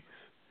families,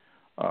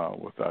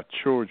 with our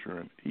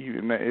children,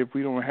 even if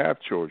we don't have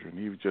children,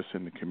 even just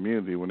in the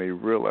community, when they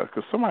realize,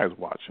 because somebody's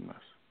watching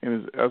us,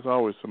 and as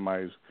always,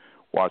 somebody's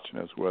watching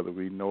us, whether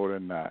we know it or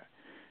not,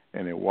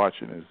 and they're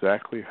watching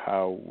exactly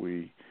how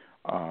we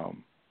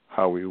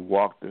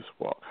walk this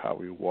walk, how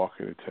we walk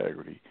in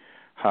integrity,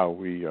 how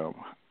we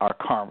our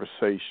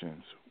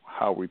conversations,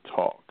 how we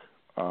talk.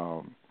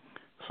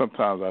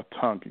 Sometimes our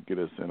tongue can get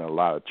us in a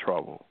lot of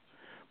trouble,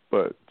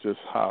 but just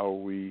how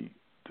we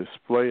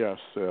display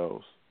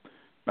ourselves,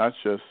 not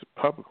just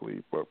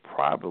publicly but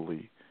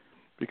privately,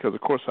 because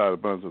of course out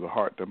of the abundance of the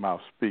heart the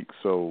mouth speaks.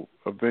 So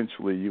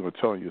eventually you are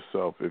telling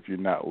yourself, if you're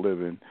not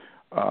living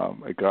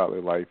a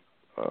godly life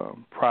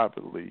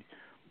privately,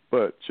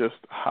 but just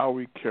how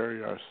we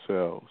carry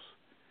ourselves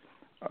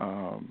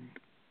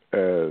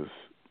as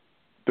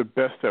the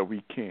best that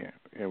we can,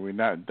 and we're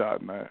not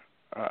dotting our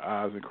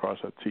I's and cross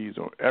our T's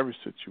on every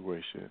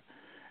situation.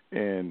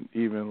 And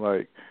even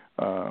like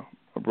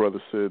my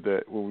brother said,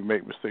 that when we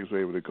make mistakes,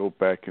 we're able to go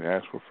back and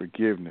ask for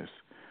forgiveness.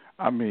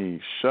 I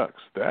mean,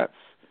 shucks, that's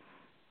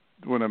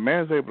when a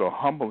man's able to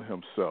humble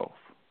himself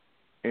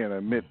and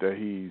admit that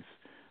he's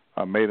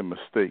made a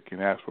mistake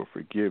and ask for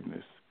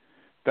forgiveness.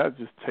 That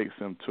just takes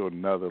him to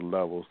another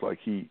level. It's like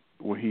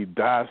when he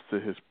dies to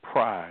his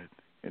pride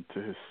and to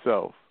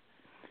himself,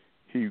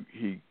 he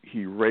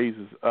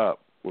raises up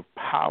with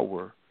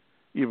power,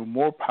 even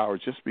more power,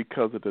 just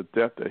because of the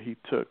death that he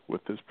took with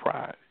his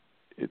pride.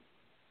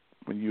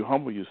 When you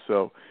humble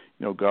yourself,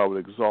 God will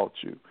exalt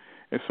you.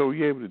 And so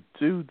you're able to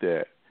do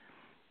that.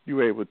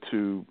 You're able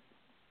to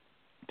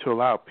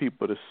allow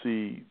people to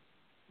see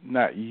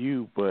not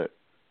you, but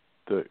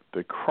the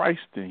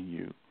Christ in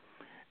you.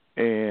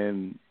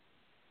 And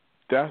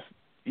that's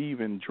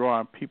even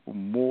drawing people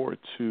more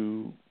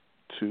to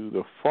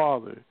the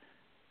Father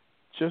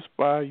just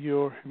by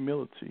your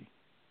humility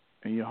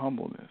and your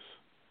humbleness.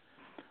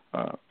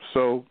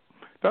 So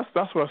that's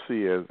what I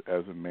see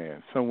as a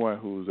man, someone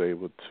who's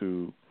able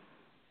to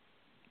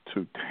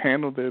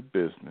handle their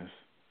business,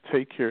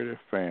 take care of their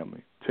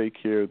family, take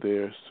care of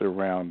their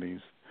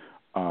surroundings,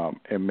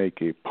 and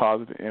make a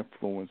positive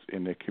influence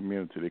in their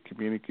community. The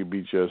community could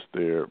be just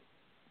their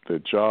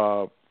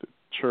job, the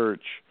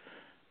church,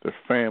 their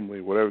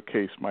family, whatever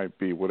case might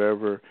be,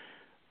 whatever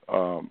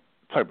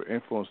type of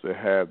influence they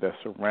have that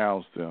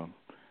surrounds them,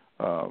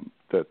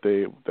 that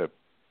they're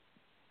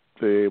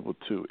able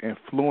to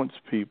influence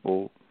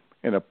people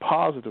in a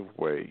positive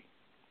way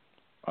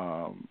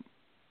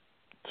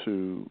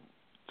to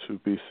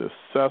be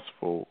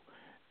successful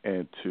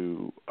and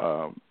to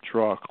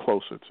draw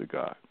closer to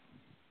God.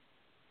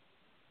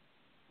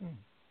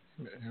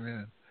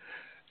 Amen.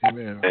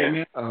 Amen.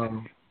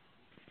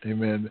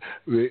 Amen.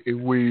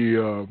 We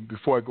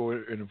before I go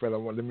in, brother,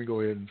 let me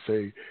go ahead and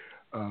say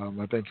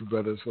I thank you,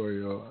 brothers, for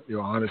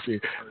your honesty.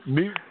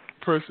 Me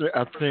personally,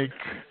 I think.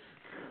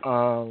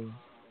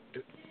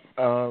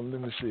 Let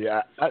me see.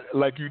 I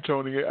like you,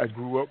 Tony. I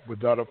grew up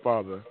without a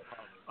father.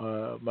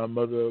 My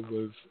mother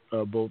was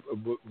both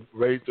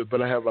raised,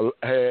 but I had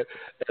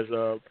as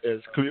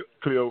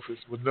Cleophas.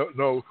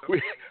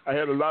 I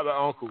had a lot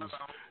of uncles.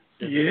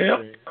 Yeah.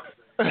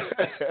 And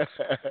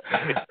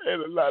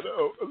a lot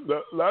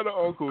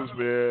of uncles,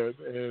 man,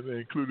 and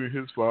including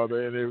his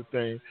father and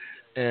everything.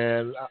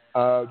 And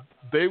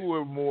they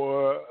were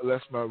more or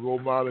less my role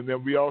model. And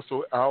then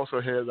I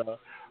also had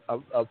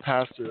a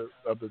pastor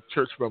of the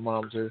church my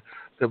mom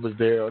that was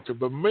there too,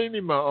 but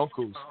mainly my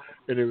uncles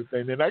and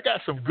everything. And I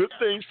got some good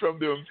things from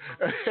them.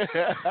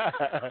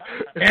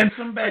 And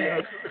some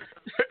bad.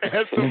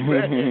 And some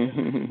bad.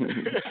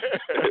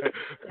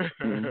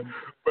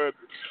 But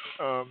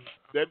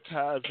that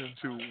ties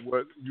into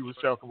what you were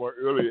talking about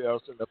earlier,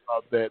 Elston,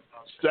 about that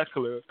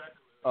secular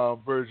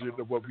version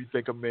of what we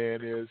think a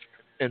man is,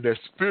 and the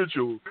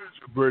spiritual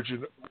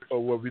version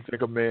of what we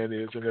think a man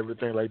is, and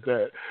everything like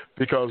that.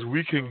 Because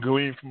we can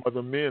glean from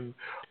other men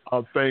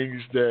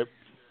things that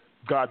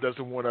God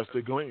doesn't want us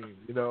to glean,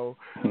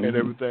 and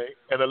everything.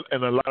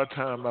 And a lot of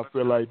time I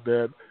feel like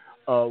that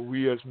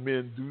we as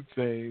men do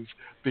things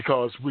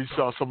because we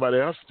saw somebody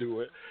else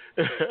do it.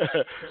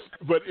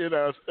 But in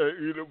us,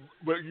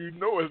 but it's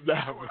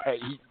not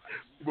right,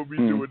 but we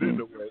do it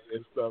anyway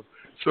and stuff.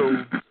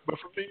 So, but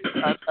for me,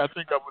 I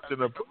think I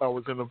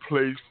was in a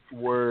place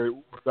where,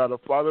 without a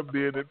father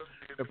being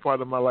a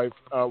part of my life,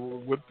 I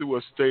went through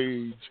a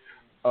stage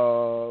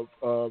of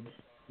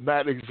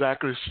not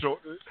exactly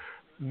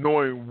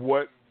knowing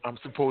what I'm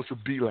supposed to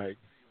be like.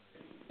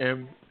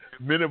 And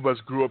many of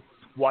us grew up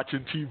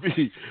watching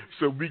TV,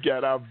 so we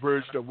got our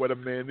version of what a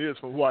man is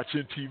from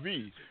watching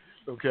TV,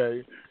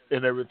 okay?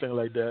 and everything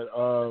like that.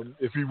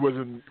 If he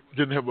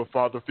didn't have a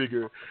father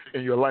figure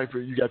in your life,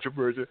 and you got your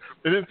virgin,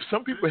 and then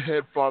some people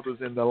had fathers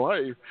in their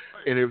life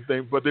and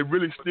everything, but they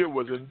really still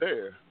wasn't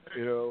there,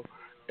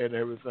 and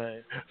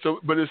everything. So,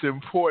 but it's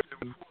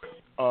important.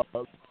 And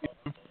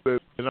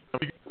I'm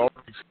speaking to all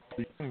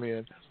these young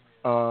men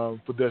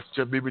for this,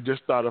 maybe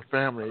just start a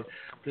family,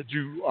 that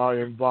you are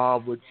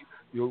involved with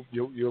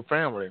your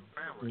family,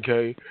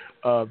 okay?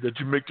 That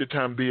you make the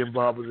time be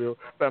involved with your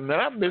family.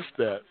 And I miss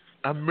that.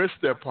 I miss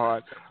that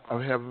part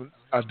of having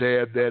a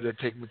dad there to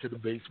take me to the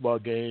baseball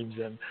games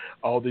and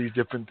all these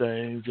different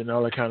things and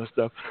all that kind of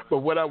stuff. But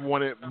what I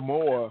wanted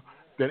more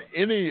than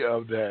any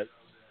of that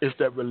is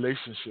that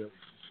relationship,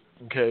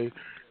 okay?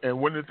 And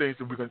one of the things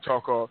that we're going to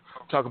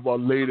talk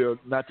about later,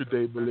 not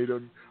today, but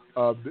later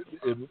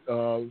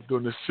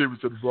during the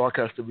series of the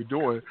broadcast that we're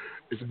doing,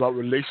 is about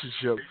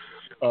relationship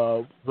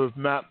with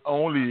not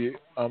only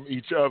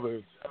each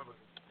other,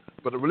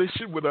 but a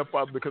relationship with our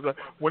Father. Because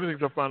one of the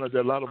things I found out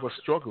that a lot of us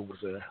struggle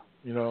with that.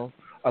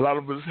 A lot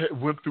of us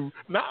went through,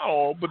 not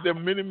all, but there are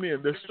many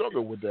men that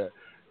struggle with that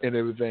and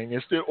everything,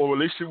 and still, or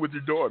relationship with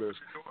your daughters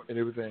and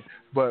everything.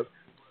 But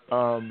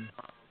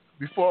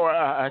before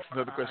I ask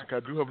another question,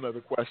 because I do have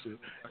another question,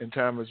 and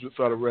time is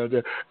sort of around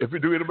there. If we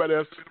do, anybody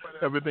else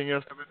have anything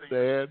else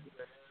to add?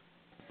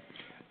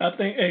 I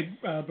think,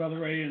 Brother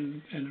Ray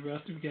and the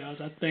rest of you guys,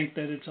 I think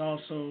that it's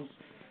also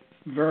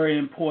very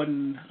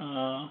important,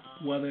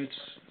 whether it's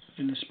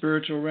in the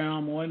spiritual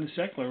realm or in the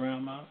secular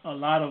realm. A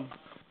lot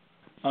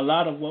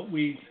of what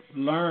we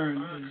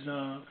learn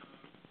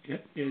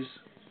is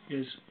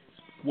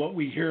what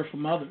we hear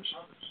from others,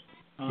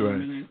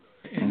 right.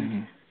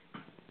 and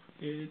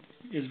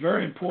it's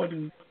very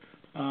important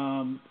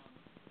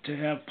to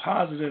have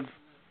positive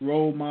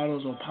role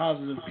models or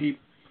positive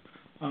people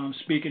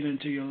speaking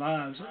into your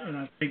lives. And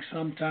I think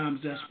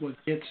sometimes that's what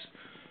gets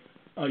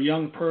a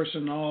young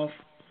person off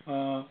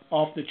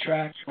the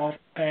track, off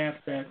the path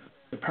that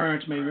the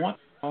parents may want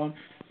on,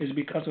 is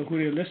because of who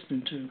they're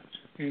listening to.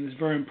 And it's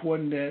very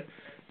important that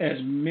as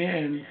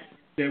men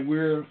that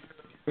we're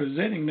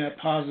presenting that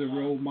positive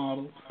role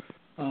model.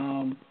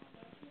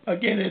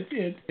 Again,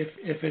 if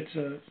it's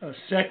a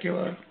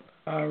secular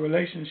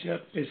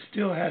relationship, it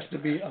still has to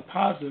be a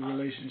positive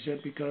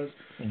relationship, because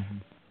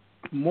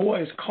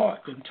more is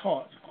caught than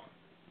taught.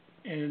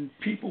 And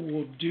people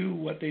will do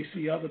what they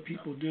see other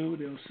people do.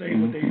 They'll say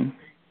what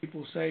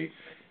people say,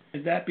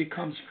 and that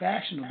becomes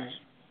fashionable.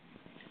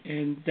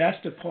 And that's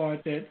the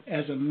part that,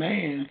 as a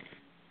man,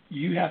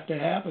 you have to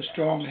have a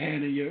strong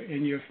hand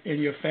in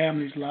your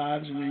family's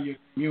lives and in your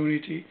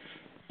community.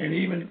 And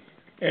even,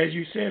 as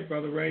you said,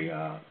 Brother Ray,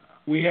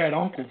 we had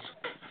uncles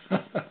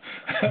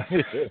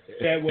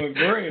that were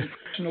very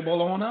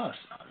impressionable on us,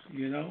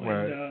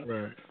 Right,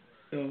 right.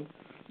 So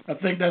I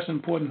think that's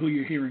important, who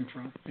you're hearing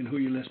from and who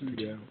you're listening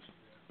to.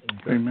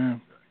 Okay.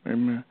 Amen.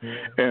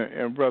 Yeah.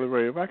 And Brother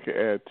Ray, if I could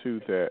add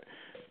to that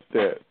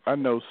I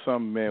know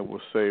some men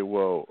will say,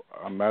 well,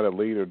 I'm not a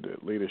leader, the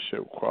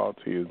leadership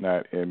quality is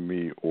not in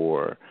me,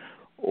 or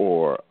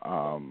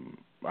I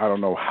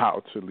don't know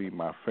how to lead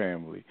my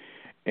family.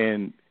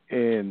 And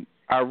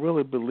I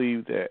really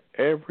believe that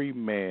every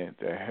man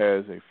that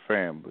has a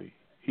family,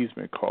 he's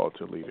been called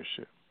to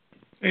leadership.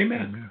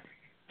 Amen.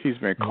 He's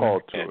been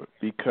called to it,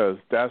 because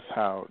that's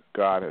how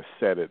God has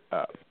set it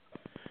up.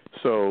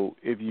 So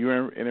if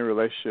you're in a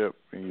relationship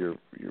and you're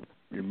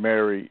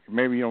married,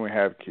 maybe you only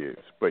have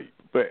kids, but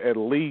at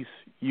least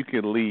you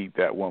can lead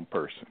that one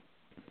person,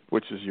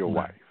 which is your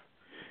wife.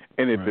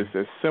 And if it's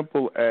as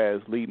simple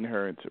as leading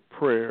her into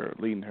prayer,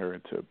 leading her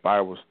into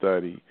Bible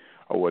study,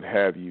 or what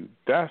have you,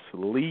 that's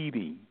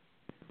leading,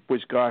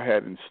 which God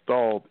had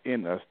installed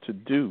in us to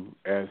do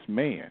as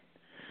man.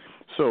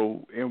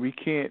 So, and we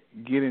can't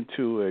get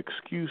into an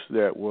excuse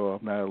that, well,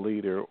 I'm not a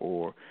leader,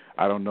 or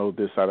I don't know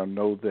this, I don't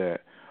know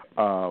that.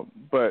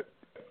 But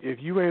if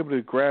you're able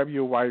to grab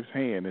your wife's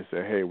hand and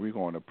say, hey, we're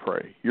going to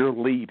pray, you're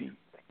leading.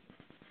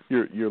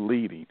 You're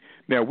leading.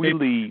 Now, we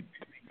lead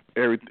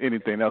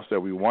anything else that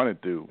we want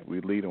to do. We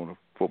lead on a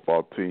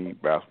football team,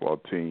 basketball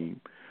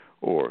team,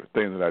 or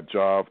things at our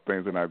job,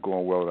 things that are not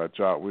going well at our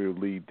job, we'll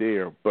lead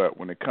there. But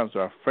when it comes to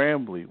our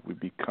family, we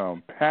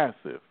become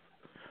passive.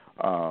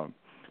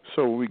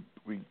 So we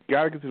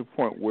got to get to the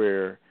point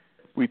where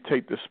we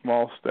take the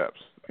small steps.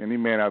 Any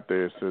man out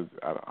there says,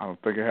 I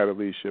don't think I had a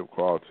leadership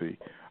quality,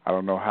 I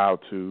don't know how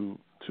to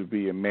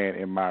be a man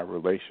in my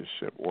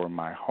relationship or in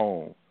my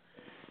home,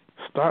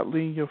 start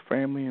leading your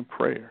family in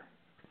prayer.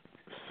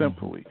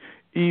 Simply.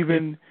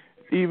 Even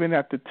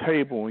at the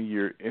table,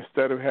 when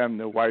instead of having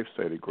the wife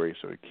say the grace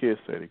or the kids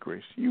say the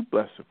grace, you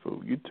bless the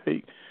food. You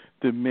take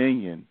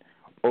dominion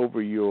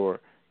over you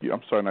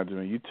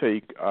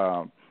take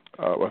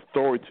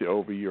authority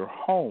over your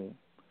home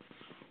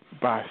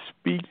by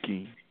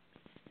speaking.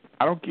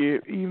 I don't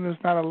care, even if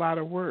it's not a lot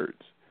of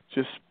words,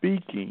 just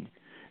speaking.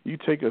 You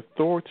take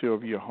authority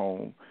over your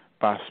home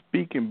by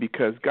speaking,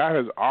 because God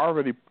has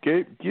already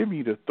given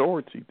you the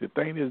authority. The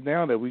thing is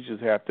now that we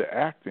just have to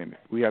act in it.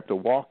 We have to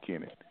walk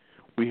in it.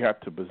 We have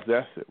to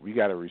possess it. We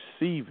got to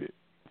receive it.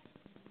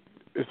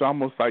 it's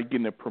almost like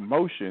getting a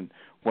promotion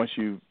once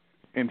you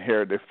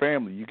inherit a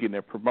family. You getting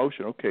a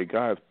promotion. Okay,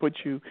 God has put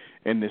you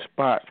in this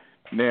spot.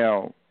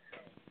 Now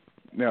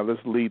let's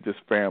lead this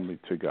family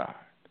to God.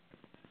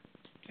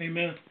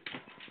 Amen.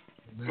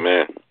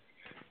 Amen.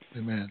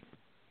 Amen.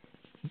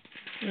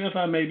 And if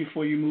I may,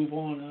 before you move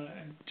on,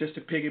 just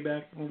to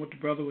piggyback on what the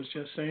brother was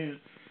just saying,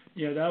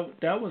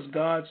 that was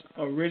God's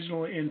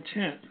original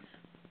intent,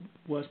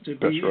 was to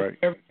be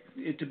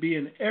to be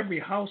in every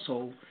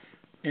household,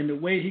 and the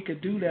way He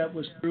could do that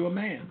was through a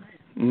man.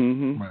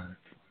 Mm-hmm. Right.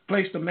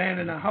 Placed a man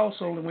in a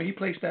household, and when He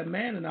placed that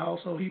man in the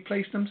household, He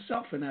placed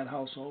Himself in that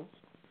household.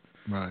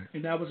 Right.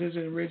 And that was His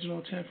original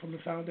intent from the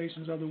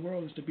foundations of the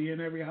world, is to be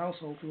in every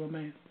household through a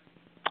man.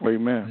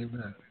 Amen.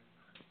 Amen.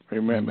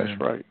 Amen. That's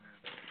right.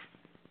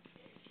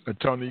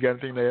 Tony, you got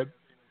anything to add?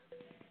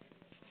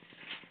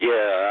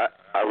 Yeah,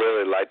 I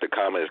really like the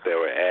comments that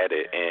were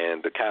added,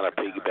 and to kind of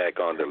piggyback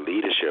on the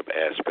leadership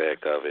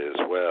aspect of it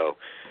as well.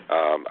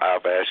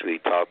 I've actually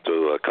talked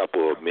to a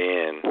couple of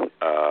men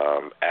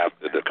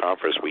after the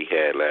conference we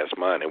had last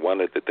month, and one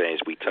of the things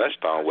we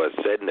touched on was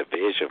setting a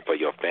vision for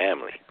your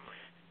family.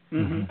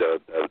 Mm-hmm.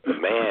 The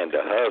man,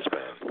 the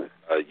husband,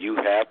 you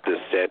have to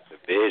set the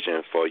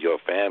vision for your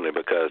family,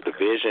 because the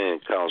vision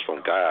comes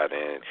from God,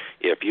 and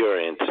if you're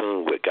in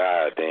tune with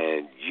God,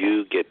 then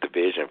you get the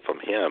vision from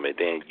Him, and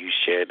then you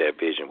share that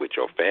vision with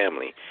your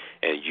family,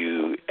 and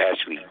you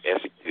actually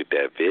execute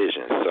that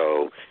vision.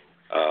 So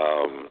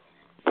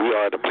we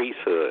are the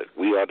priesthood.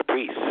 We are the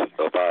priests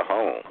of our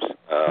homes.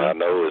 I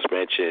know it was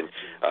mentioned,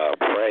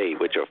 pray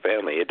with your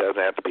family. It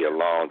doesn't have to be a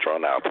long,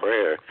 drawn-out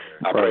prayer.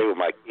 I pray with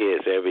my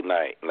kids every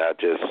night, and I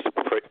just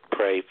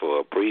pray for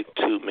a brief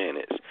 2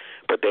 minutes.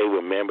 But they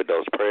remember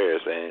those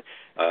prayers, and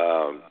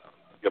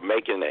you're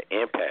making an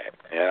impact.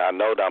 And I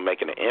know that I'm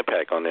making an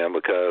impact on them,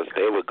 because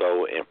they would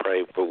go and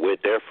pray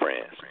with their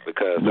friends,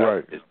 because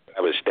I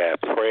established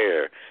that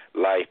prayer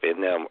life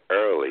in them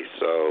early.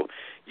 So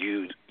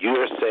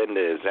you're setting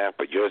the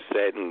example. You're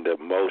setting the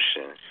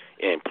motion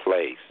in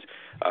place.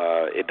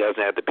 It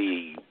doesn't have to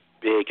be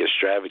big,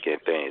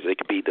 extravagant things. It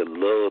could be the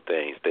little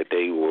things that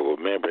they will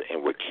remember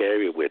and will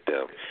carry with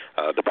them.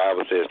 The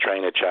Bible says,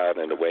 train a child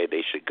in the way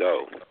they should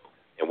go,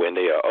 and when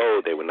they are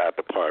old, they will not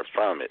depart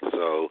from it.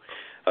 So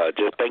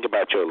just think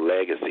about your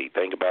legacy.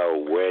 Think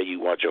about where you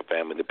want your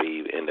family to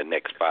be in the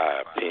next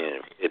 5,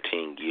 10,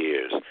 15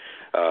 years,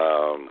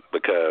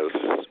 because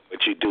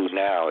what you do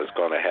now is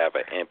going to have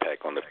an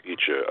impact on the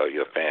future of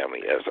your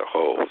family as a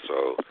whole.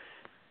 So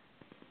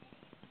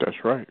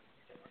that's right.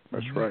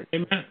 That's right.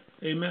 Amen.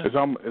 Amen.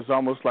 It's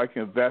almost like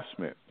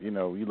investment. You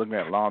know, you're looking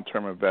at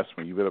long-term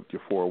investment. You build up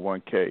your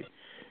 401k.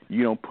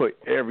 You don't put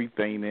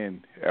everything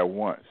in at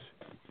once.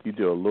 You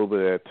do a little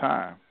bit at a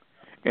time.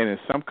 And in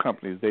some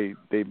companies,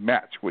 they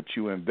match what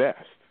you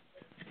invest.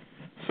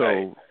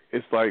 So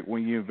it's like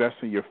when you invest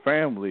in your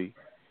family,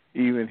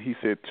 even he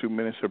said 2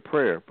 minutes of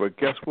prayer. But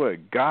guess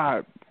what?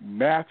 God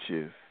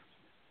matches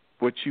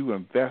what you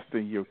invest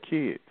in your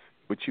kids,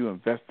 what you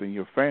invest in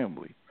your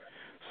family.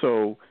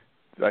 So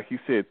like you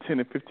said, 10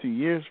 to 15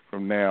 years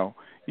from now,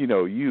 you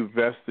know, you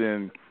invest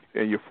in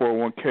your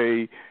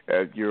 401k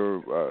at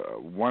your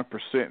 1%,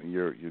 and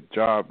your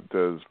job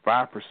does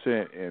 5%,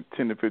 and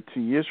 10 to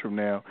 15 years from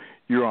now,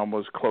 you're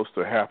almost close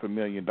to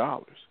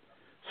 $500,000.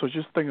 So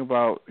just think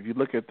about, if you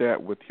look at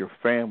that with your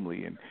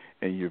family,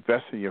 and you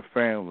invest in your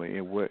family,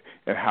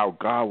 and how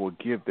God will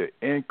give the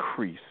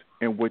increase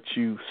in what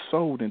you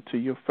sowed into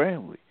your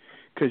family,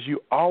 because you're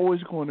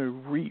always going to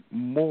reap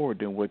more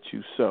than what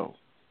you sow.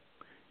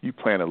 You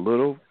plant a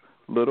little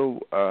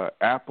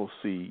apple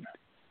seed,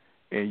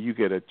 and you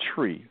get a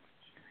tree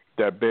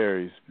that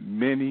bears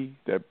many,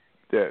 that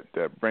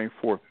bring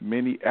forth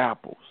many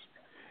apples.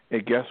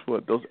 And guess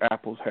what? Those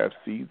apples have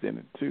seeds in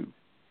it too.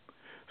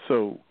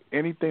 So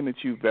anything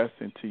that you invest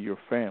into your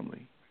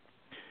family,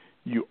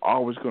 you're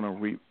always going to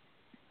reap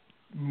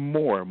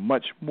more,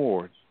 much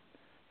more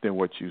than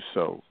what you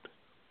sowed.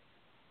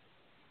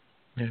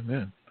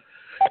 Amen.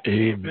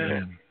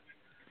 Amen.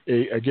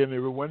 Again,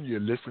 everyone, you're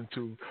listening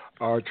to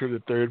R to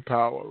the Third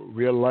Power,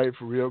 real life,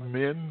 real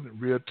men,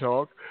 real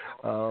talk.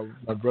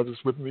 My brother's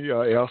with me,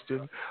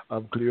 Elston,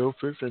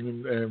 Cleophas,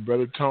 and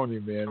Brother Tony,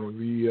 man. And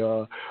we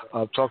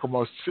talk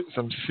about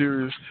some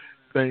serious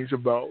things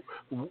about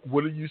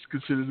what do you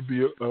consider to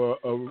be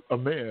a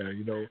man.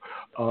 You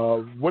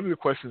know, one of the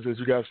questions as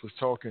you guys was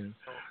talking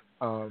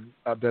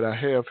that I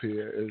have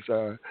here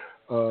is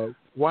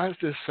why is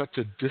there such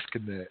a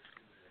disconnect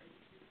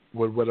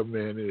with what a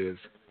man is?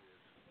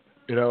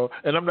 You know,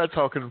 and I'm not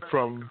talking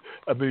from,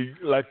 I mean,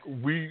 like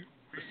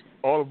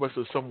all of us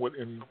are somewhat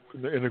in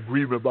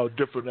agreement about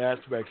different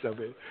aspects of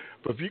it.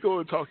 But if you go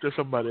and talk to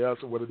somebody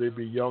else, whether they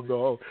be young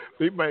or old,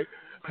 they might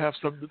have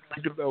something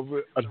thinking of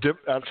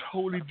a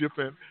totally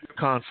different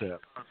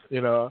concept.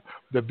 You know,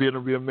 that being a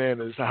real man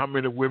is how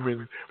many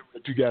women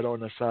that you got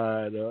on the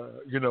side,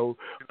 you know,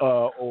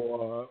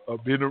 or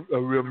being a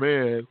real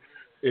man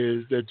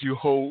is that you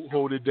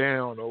hold it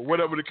down, or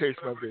whatever the case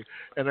might be.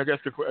 And I guess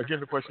the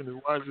question is,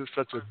 why is there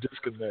such a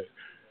disconnect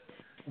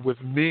with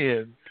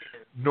men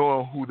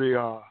knowing who they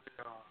are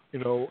you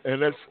know,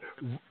 and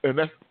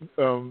that's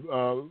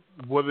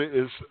whether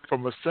it's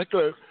from a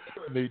secular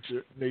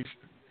nature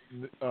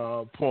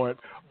point,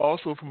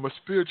 also from a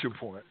spiritual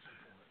point.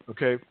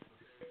 Okay.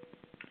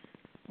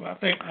 Well, I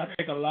think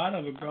a lot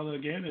of it, brother,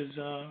 again,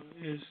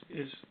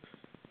 is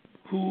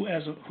who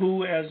as a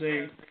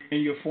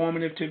in your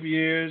formative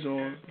years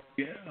or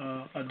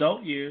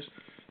adult years,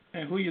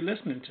 and who you're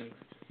listening to.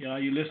 You know, are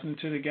you listening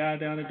to the guy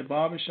down at the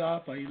barber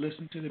shop? Are you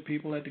listening to the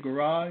people at the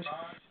garage?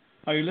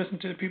 Are you listening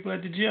to the people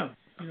at the gym?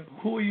 You know,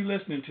 who are you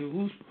listening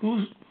to?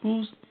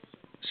 Who's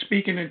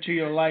speaking into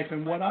your life,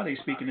 and what are they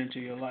speaking into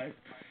your life?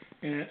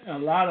 And a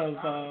lot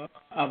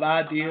of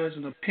ideas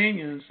and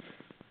opinions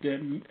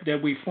that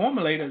we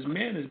formulate as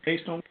men is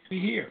based on what we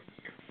hear.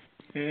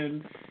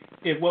 And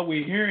if what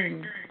we're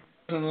hearing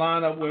doesn't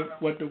line up with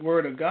what the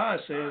Word of God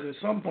says, at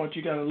some point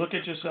you got to look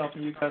at yourself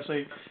and you got to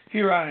say,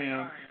 here I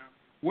am.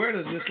 Where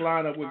does this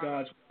line up with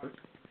God's Word?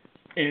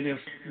 And if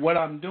what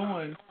I'm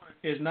doing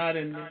is not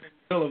in the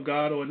will of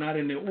God or not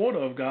in the order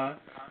of God,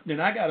 then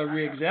I got to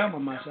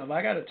re-examine myself.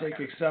 I got to take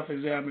a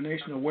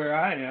self-examination of where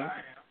I am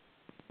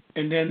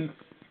and then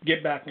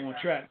get back on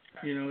track.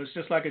 You know, it's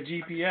just like a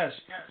GPS.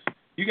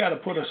 You got to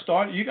put a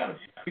start. You got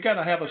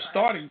to have a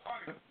starting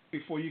point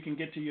before you can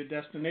get to your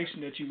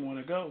destination that you want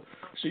to go.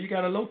 So you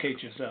got to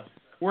locate yourself.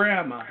 Where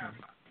am I?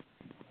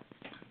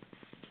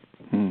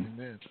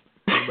 Amen.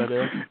 Anybody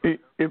else?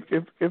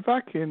 If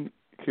I can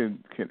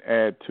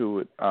add to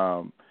it,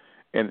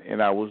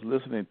 and I was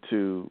listening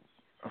to,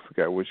 I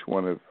forgot which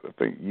one of, I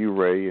think you,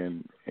 Ray,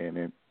 and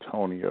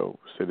Antonio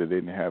said they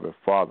didn't have a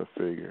father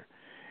figure,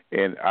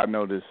 and I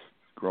noticed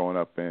growing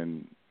up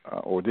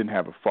or didn't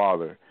have a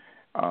father.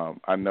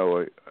 I know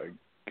a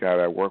guy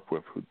that I worked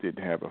with who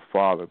didn't have a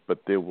father, but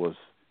there was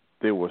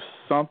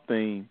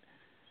something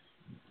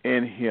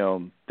in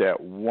him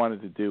that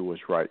wanted to do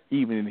what's right,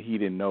 even if he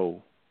didn't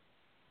know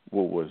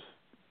what was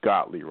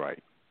godly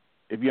right.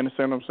 If you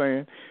understand what I'm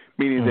saying?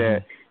 Meaning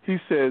that he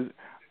says,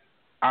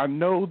 I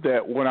know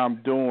that what I'm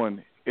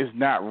doing is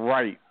not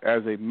right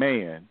as a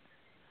man,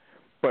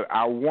 but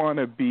I want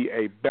to be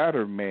a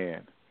better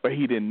man. But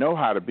he didn't know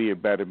how to be a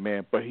better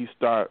man, but he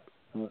started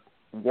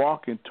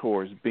walking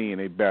towards being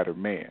a better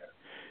man.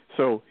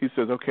 So he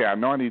says, okay, I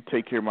know I need to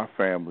take care of my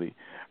family.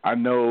 I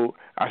know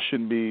I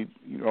shouldn't be,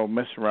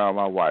 messing around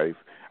with my wife.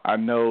 I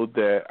know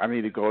that I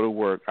need to go to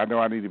work. I know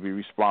I need to be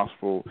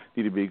responsible,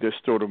 need to be a good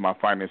steward of my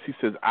finances. He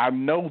says, I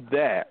know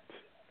that,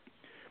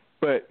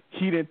 but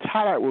he didn't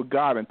tie that with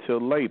God until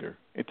later,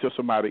 until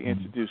somebody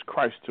introduced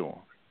Christ to him.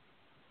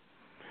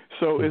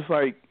 So it's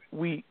like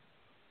we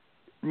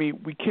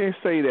can't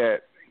say that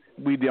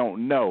we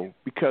don't know,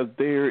 because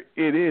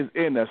it is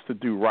in us to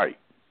do right.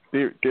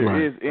 There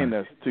is in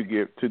us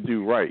to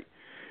do right.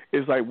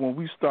 It's like when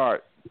we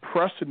start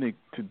pressing it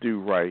to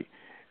do right,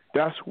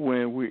 that's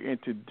when we're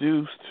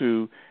introduced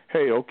to,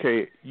 hey,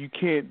 okay, you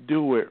can't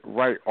do it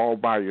right all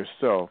by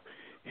yourself.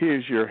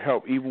 Here's your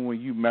help. Even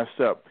when you mess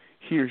up,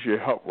 here's your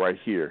help right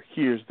here.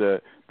 Here's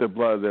the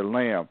blood of the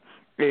Lamb.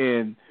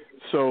 And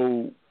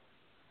so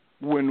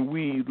when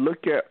we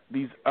look at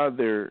these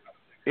other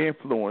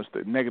influence,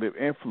 the negative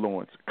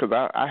influence, because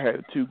I had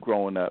it too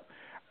growing up,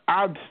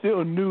 I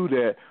still knew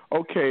that,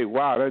 okay,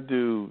 wow, that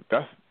dude,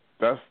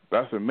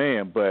 that's a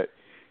man, but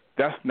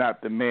that's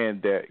not the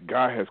man that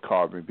God has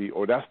called me to be,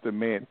 or that's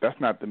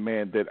not the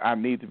man that I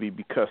need to be,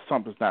 because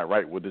something's not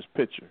right with this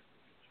picture.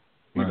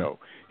 Right. You know,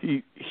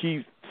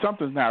 he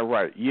something's not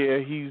right. Yeah,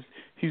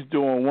 he's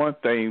doing one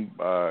thing.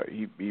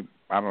 He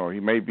I don't know. He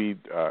may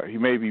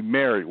be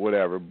married,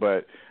 whatever,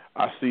 but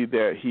I see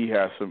that he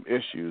has some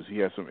issues. He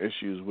has some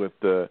issues with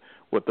the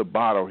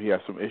bottle. He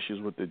has some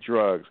issues with the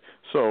drugs.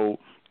 So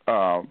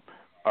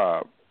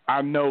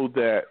I know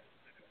that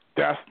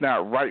that's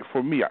not right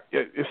for me.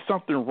 It's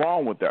something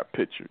wrong with that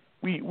picture.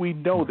 We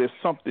know there's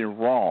something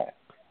wrong.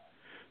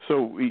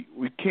 So we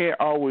can't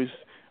always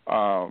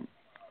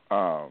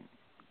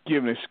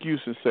give an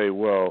excuse and say,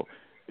 well,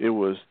 it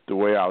was the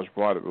way I was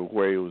brought up, the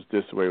way it was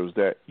this, the way it was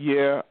that.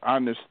 Yeah, I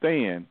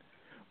understand,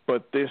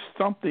 but there's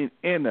something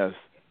in us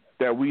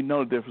that we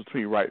know the difference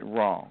between right and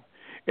wrong.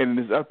 And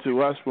it's up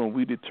to us when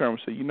we determine,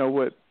 say, you know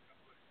what,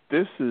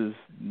 this is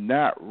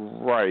not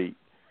right.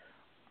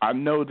 I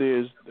know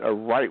there's a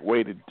right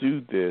way to do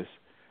this.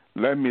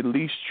 Let me at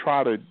least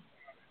try to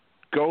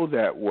go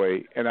that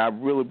way. And I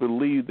really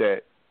believe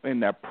that in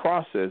that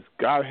process,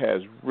 God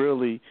has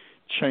really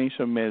changed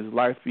some men's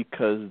life,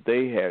 because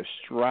they have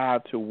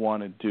strived to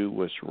want to do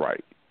what's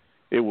right.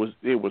 It was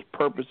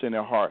purpose in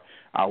their heart.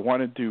 I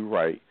want to do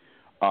right,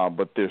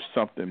 but there's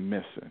something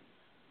missing.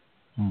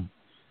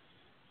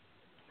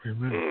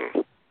 Amen.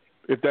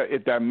 If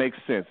that makes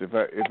sense, if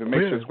it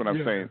makes sense what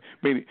I'm saying,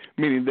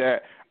 meaning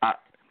that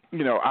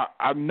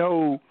I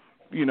know,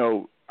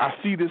 I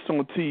see this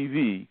on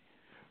TV,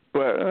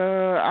 but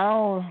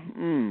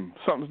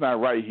something's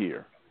not right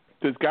here.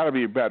 There's got to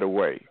be a better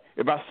way.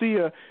 If I see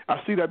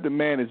that the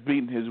man is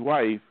beating his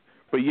wife,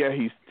 but yeah,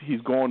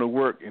 he's going to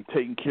work and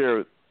taking care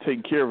of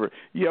her.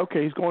 Yeah,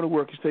 okay, he's going to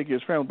work, he's taking care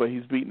of his family, but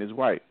he's beating his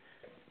wife.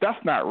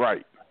 That's not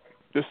right.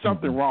 There's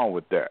something wrong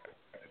with that.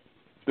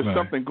 There's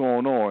something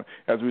going on,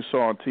 as we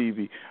saw on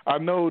TV. I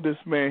know this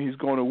man, he's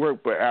going to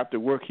work, but after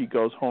work he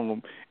goes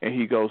home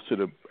and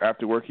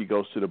after work he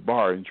goes to the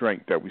bar and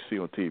drink that we see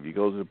on TV. He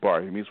goes to the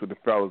bar, he meets with the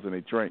fellas and they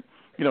drink.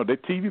 You know, the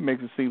TV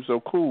makes it seem so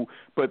cool,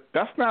 but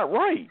that's not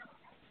right.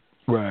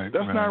 Right.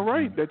 That's not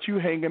right that you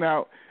hanging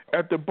out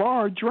at the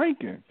bar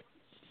drinking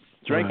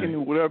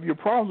whatever your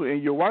problems are,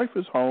 and your wife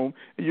is home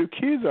and your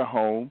kids are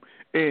home,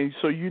 and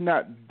so you're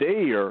not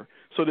there.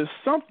 So there's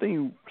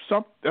something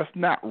that's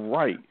not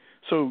right.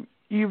 So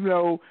even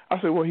though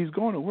I say, well, he's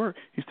going to work,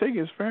 he's taking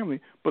his family,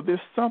 but there's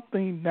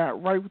something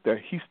not right with that.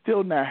 He's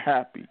still not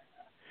happy.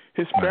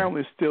 His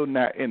family is still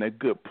not in a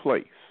good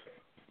place.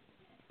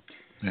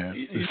 Yeah,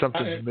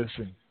 something's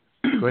missing.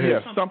 Go ahead.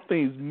 Yeah,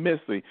 something's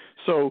missing.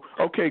 So,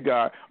 okay,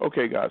 God.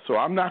 So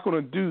I'm not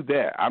going to do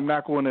that. I'm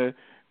not going to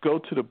go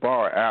to the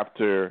bar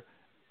after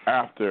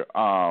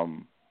I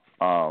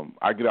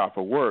get off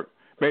of work.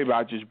 Maybe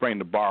I just bring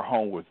the bar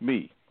home with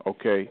me.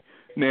 Okay.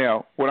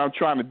 Now, what I'm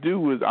trying to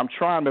do is I'm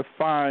trying to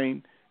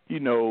find,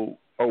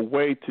 a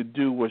way to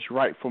do what's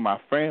right for my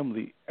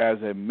family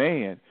as a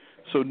man.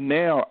 So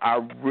now I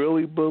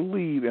really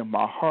believe in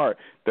my heart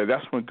that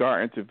that's when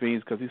God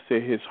intervenes, because he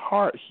said his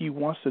heart, he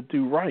wants to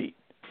do right.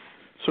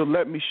 So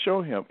let me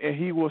show him. And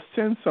he will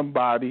send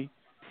somebody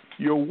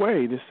your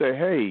way to say,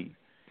 hey,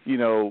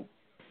 in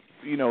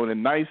a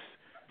nice,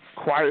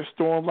 quiet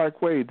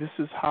storm-like way, this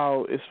is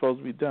how it's supposed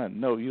to be done.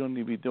 No, you don't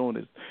need to be doing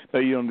this. No,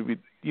 you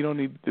don't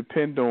need to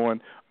depend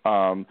on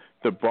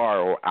the bar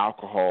or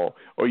alcohol,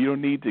 or you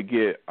don't need to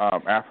get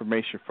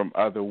affirmation from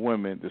other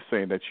women to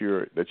saying that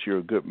you're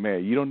a good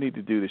man. You don't need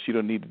to do this. You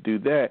don't need to do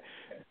that.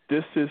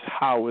 This is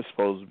how it's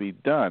supposed to be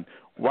done.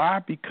 Why?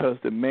 Because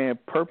the man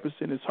purpose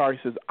in his heart,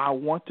 he says, I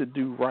want to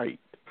do right.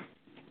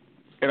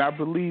 And I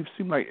believe,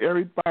 seems like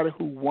everybody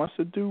who wants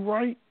to do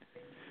right,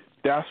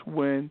 that's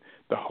when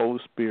the Holy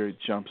Spirit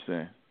jumps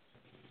in.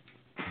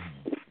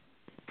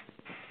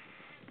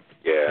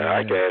 Yeah,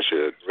 I guess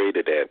you agree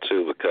to that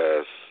too,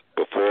 because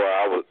before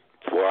I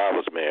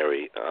was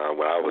married,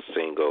 when I was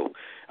single,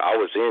 I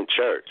was in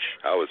church.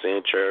 I was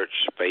in church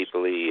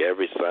faithfully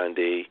every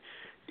Sunday,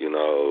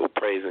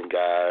 praising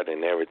God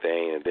and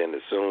everything. And then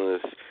as soon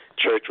as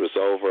church was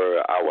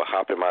over, I would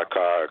hop in my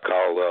car,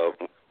 call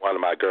up one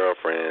of my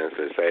girlfriends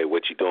and say,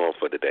 what you doing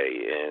for the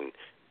day? And,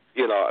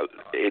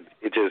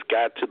 it just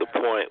got to the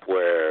point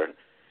where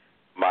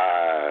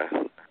my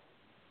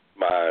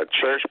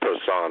church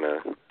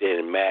persona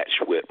didn't match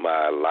with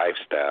my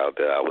lifestyle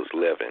that I was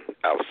living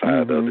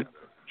outside of the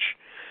church.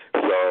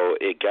 So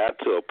it got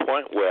to a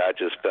point where I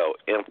just felt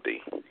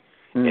empty.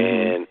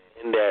 And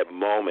in that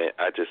moment,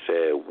 I just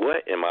said,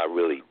 what am I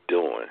really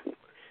doing?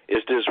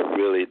 Is this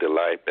really the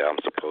life that I'm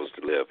supposed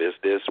to live? Is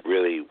this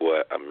really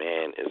what a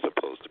man is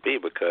supposed to be?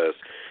 Because,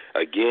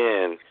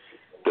 again,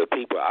 the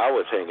people I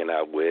was hanging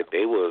out with,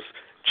 they was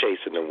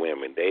chasing the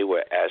women. They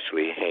were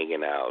actually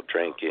hanging out,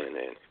 drinking,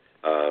 and,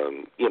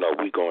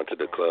 we going to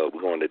the club, we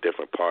going to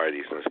different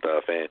parties and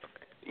stuff. And,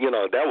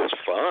 that was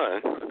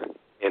fun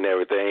and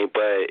everything,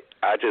 but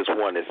I just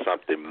wanted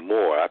something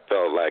more. I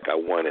felt like I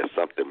wanted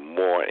something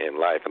more in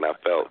life, and I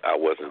felt I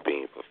wasn't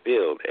being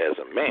fulfilled as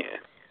a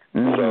man.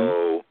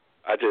 So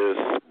I just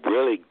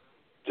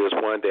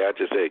one day I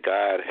just said,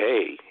 God,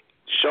 hey,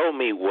 show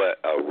me what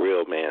a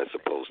real man is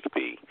supposed to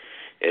be.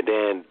 And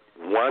then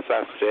once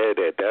I said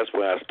that, that's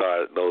when I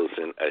started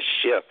noticing a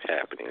shift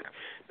happening.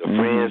 The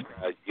friends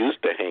that I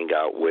used to hang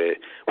out with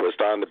were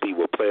starting to be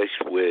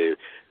replaced with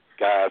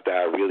guys that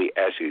I really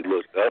actually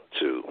looked up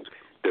to,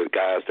 the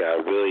guys that I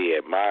really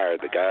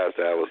admired, the guys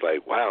that I was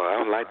like, wow, I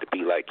would like to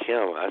be like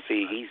him. I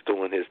see he's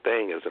doing his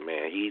thing as a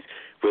man. He's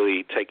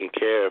really taking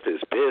care of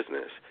his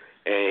business.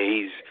 And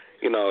he's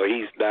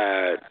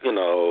not,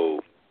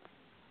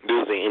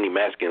 losing any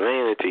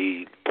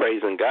masculinity,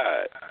 praising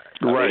God.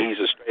 I mean, he's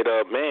a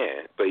straight-up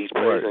man, but he's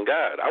praising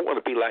God. I want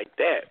to be like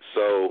that.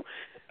 So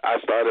I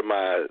started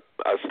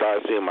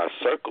seeing my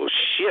circle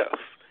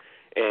shift.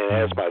 And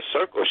as my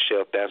circle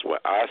shift, that's when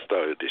I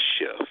started to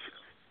shift.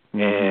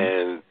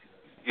 And,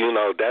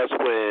 that's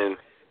when,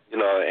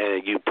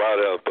 and you brought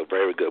up a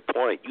very good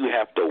point. You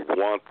have to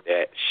want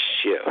that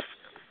shift.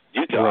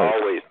 You can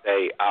always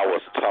say, I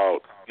was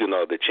taught,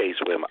 to chase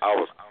women.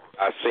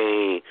 I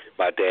seen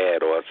my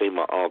dad, or I seen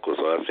my uncles,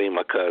 or I seen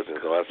my cousins,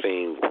 or I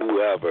seen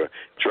whoever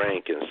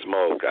drink and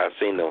smoke. I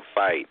seen them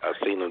fight. I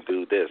seen them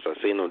do this. I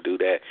seen them do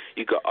that.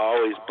 You can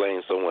always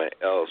blame someone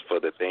else for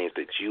the things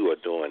that you are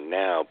doing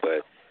now,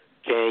 but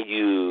can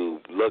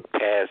you look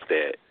past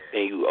that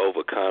and you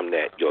overcome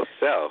that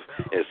yourself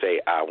and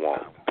say, I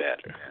want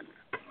better?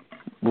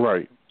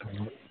 Right.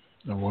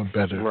 I want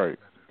better.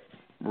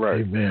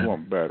 Right. Amen. You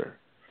want better.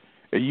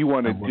 And you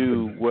want to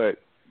do what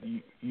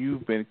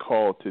you've been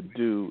called to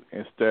do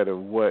instead of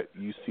what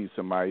you see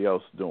somebody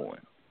else doing.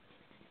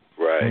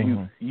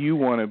 Right. You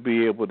want to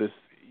be able to,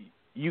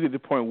 you get to the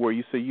point where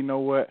you say, you know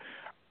what,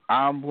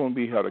 I'm going to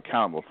be held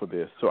accountable for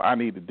this, so I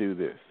need to do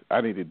this. I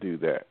need to do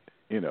that,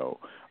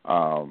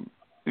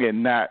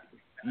 and not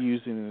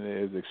using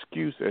it as an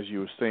excuse, as you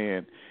were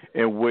saying,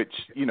 in which,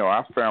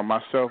 I found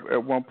myself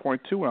at one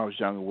point, too, when I was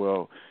younger.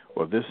 Well,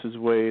 well, this is the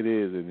way it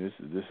is, and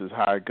this is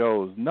how it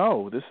goes.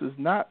 No, this is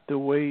not the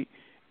way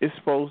it's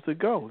supposed to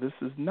go. This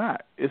is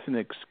not. It's an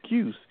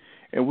excuse,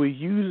 and we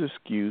use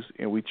excuse,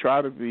 and we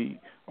try to be.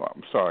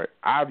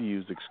 I've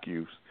used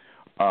excuse,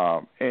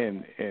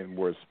 and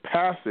was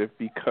passive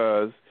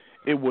because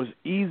it was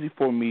easy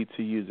for me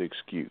to use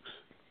excuse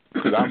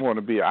because I didn't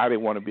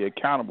want to be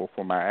accountable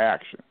for my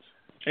actions.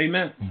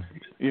 Amen.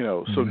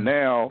 So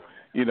now,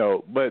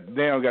 but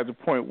now I got to the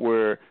point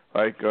where,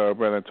 like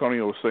Brother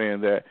Antonio was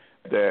saying, that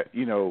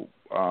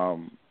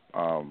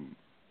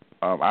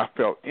I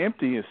felt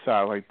empty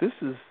inside. Like this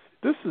is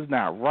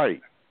not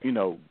right.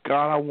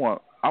 God,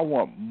 I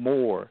want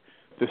more.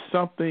 There's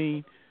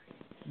something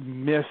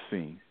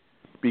missing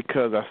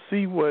because I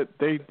see what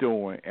they're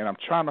doing and I'm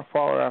trying to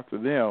follow after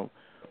them,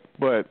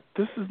 but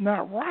this is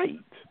not right.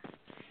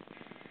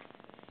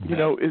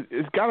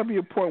 It's got to be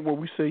a point where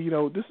we say,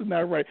 this is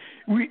not right.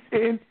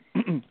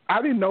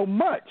 I didn't know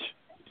much,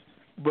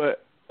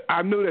 but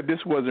I knew that this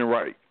wasn't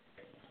right.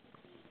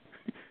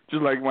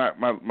 Just like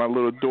my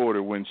little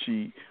daughter when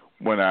she's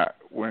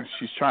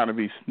trying to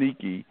be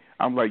sneaky,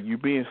 I'm like, you're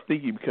being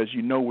sneaky because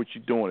you know what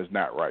you're doing is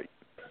not right.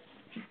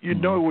 You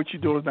know what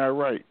you're doing is not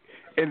right,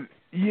 and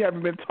you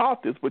haven't been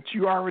taught this, but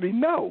you already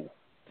know.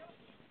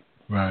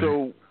 Right.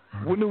 So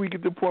when do we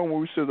get to the point where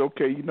we say,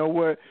 okay, you know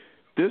what,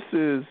 this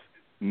is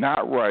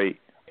not right.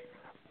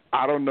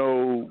 I don't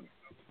know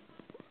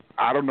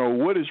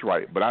what is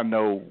right, but I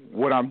know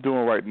what I'm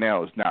doing right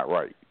now is not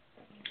right.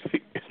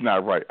 It's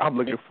not right. I'm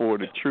looking for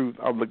the truth.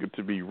 I'm looking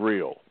to be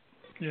real.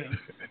 Yeah,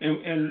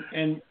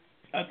 and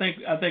I think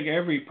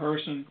every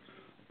person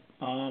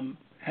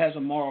has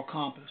a moral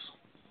compass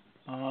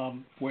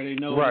where they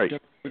know the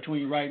difference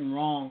between right and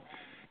wrong,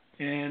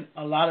 and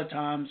a lot of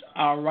times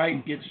our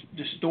right gets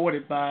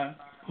distorted by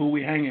who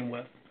we're hanging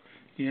with.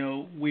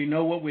 We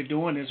know what we're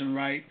doing isn't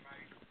right,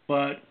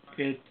 but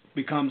it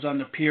becomes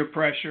under peer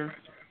pressure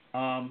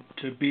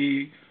to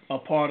be a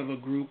part of a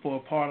group or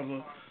a part of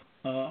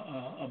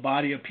a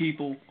body of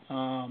people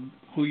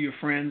who your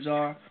friends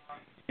are,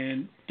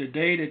 and the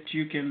day that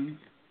you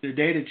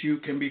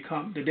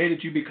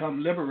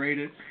become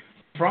liberated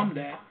from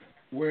that,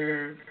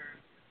 where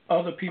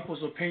other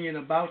people's opinion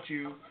about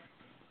you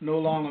no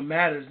longer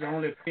matters. The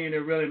only opinion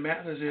that really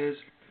matters is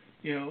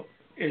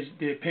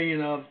the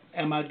opinion of,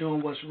 am I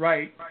doing what's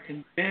right?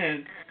 And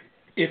then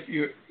if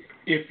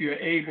you're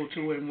able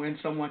to, and when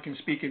someone can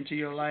speak into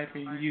your life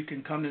and you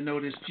can come to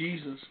know this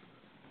Jesus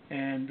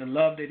and the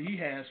love that he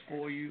has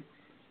for you,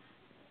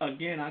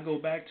 again, I go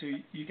back to,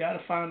 you got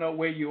to find out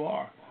where you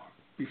are.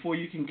 Before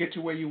you can get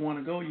to where you want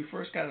to go, you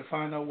first got to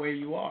find out where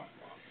you are.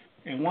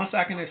 And once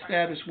I can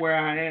establish where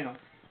I am,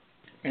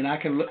 and I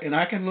can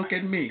look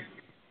at me,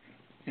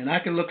 and I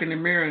can look in the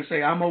mirror and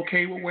say, I'm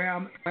okay with where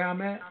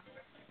I'm at,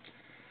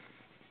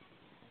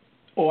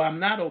 or I'm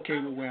not okay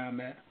with where I'm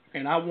at,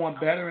 and I want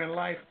better in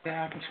life, then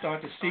I can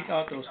start to seek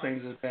out those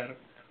things that's better.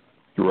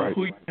 Right.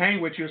 Who you hang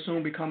with, you'll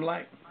soon become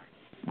like.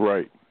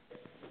 Right.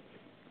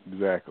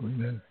 Exactly.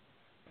 Amen.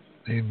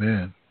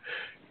 Amen.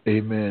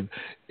 Amen.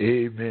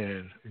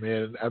 Amen.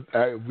 Man,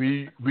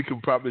 we can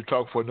probably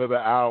talk for another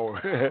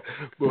hour,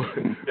 but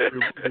we're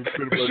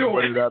pretty much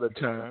running out of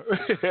time.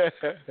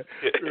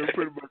 We're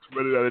pretty much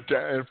running out of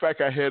time. In fact,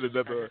 I had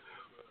another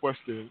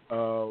question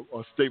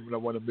or statement I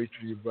want to make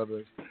to you,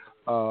 brothers.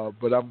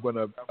 But I'm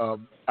gonna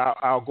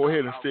I'll go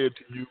ahead and say it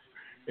to you,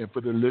 and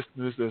for the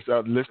listeners that's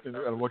out listening,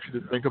 I want you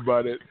to think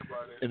about it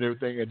and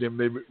everything, and then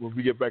maybe when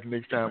we get back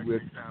next time, we'll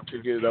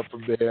take it up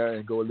from there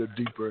and go a little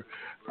deeper,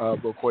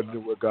 according to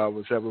what God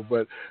was having.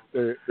 But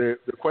the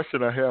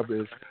question I have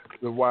is,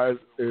 why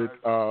is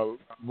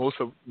most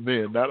of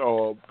men, not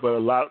all, but a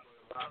lot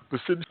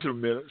percentage of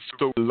men are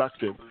so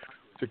reluctant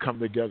to come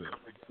together?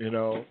 You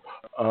don't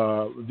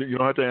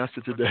have to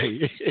answer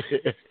today.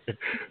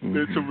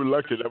 They're so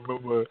reluctant. I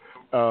remember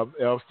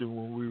Elston,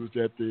 when we was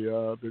at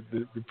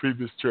the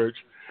previous church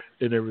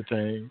and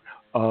everything,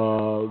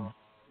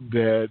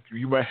 that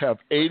you might have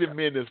 80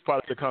 men as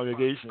part of the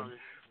congregation,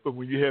 but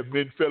when you have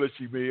men fellowship,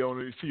 you may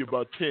only see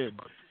about 10,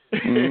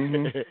 12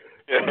 and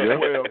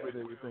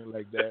everything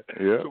like that.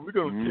 Yeah. So we're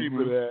going to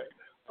table that.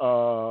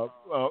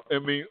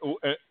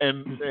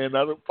 And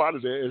another part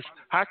of that is,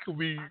 how can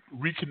we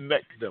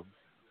reconnect them?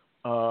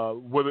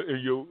 Whether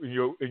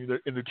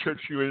in the church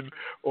you're in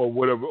or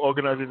whatever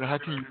organization, how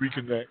can you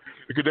reconnect?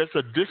 Because that's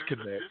a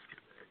disconnect,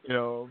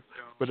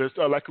 But it's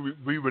like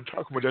we were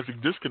talking about, that's a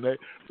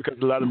disconnect because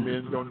a lot of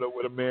men don't know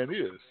what a man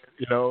is.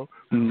 We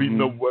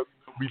know what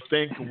we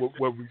think and what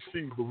we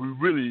see, but we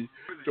really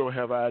don't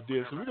have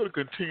ideas. So we're going to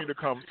continue the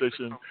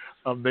conversation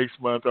next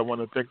month. I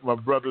want to thank my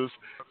brothers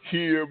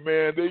here,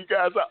 man. You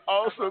guys are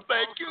awesome.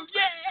 Thank you.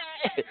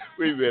 Yeah.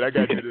 Wait a minute, I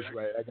got to do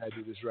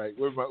this right.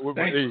 Where's my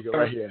there you go,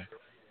 right here.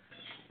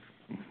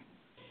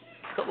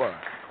 Come on.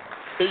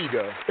 There you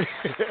go.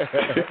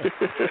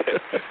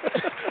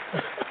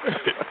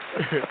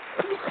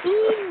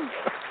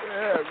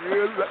 Yeah,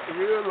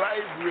 real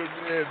life, real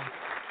men.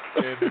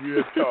 and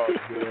real talk,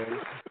 man.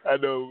 I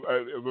know,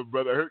 my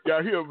brother,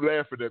 y'all hear him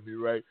laughing at me,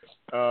 right?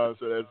 So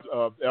that's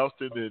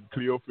Elston and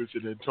Cleophas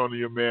and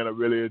Antonio, man. I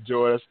really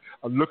enjoy us.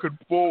 I'm looking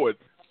forward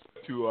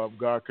to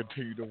God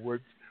continue to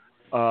work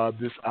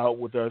this out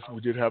with us.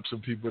 We did have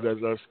some people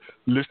that's us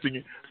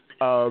listening.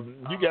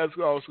 You guys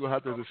also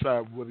have to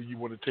decide whether you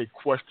want to take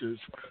questions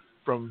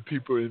from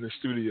people in the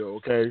studio,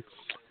 okay?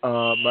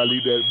 I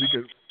leave that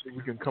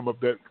we can come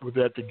up with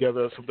that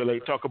together, or something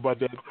like talk about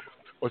that,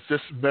 or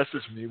just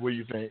message me. What do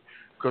you think?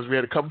 Because we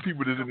had a couple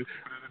people that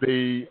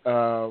they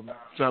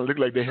looked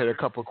like they had a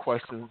couple of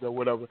questions or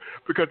whatever.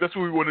 Because that's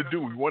what we want to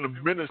do. We want to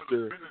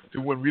minister to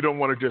when we don't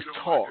want to just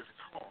talk,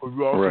 but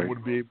we also want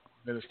to be able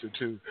to minister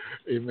too.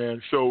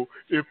 Amen. So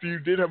if you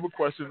did have a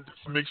question,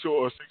 just make sure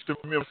or send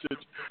me a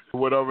message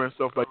or whatever and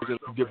stuff like that.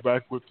 I'll get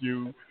back with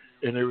you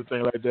and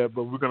everything like that.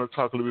 But we're going to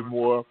talk a little bit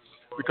more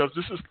because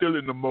this is still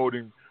in the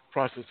molding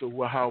process of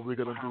how we're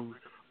going to do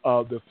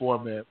the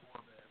format.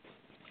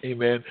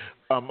 Amen.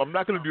 I'm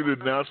not going to do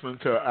the announcement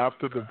until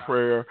after the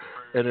prayer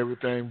and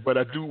everything, but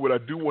what I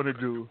do want to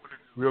do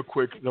real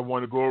quick, I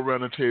want to go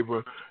around the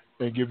table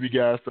and give you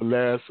guys the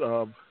last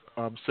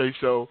say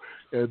so,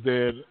 and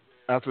then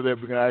after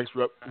that we're going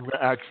to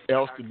ask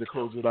Elston to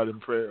close it out in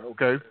prayer.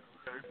 Okay.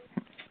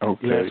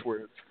 Okay. Last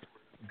words.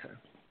 Okay.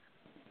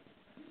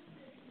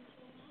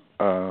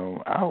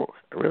 I don't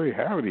really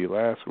have any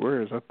last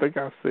words. I think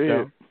I said.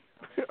 Yeah.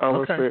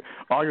 All I can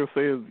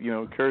say is,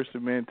 encourage the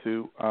men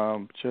to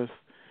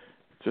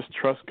just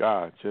trust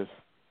God. Just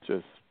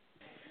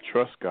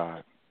trust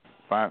God.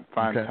 Find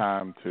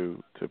time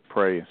to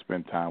pray and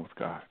spend time with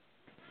God.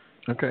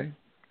 Okay.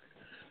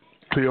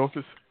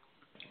 Cleophas?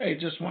 Hey,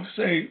 just want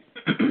to say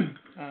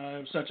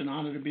it's such an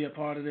honor to be a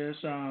part of this.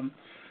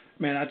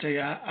 Man, I tell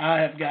you, I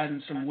have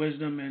gotten some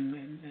wisdom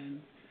and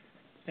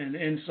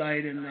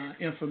insight and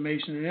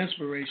information and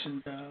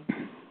inspiration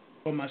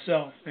for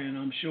myself, and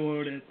I'm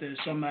sure that there's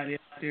somebody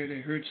out there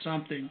that heard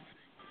something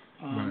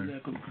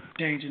that could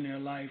change in their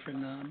life,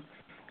 and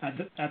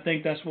I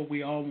think that's what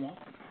we all want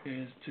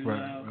is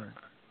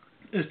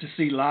to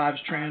see lives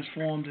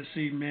transformed, to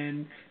see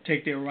men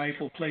take their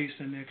rightful place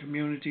in their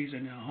communities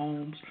and their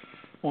homes,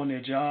 on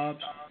their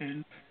jobs,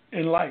 and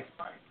in life,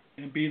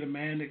 and be the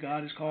man that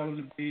God has called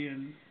them to be,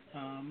 and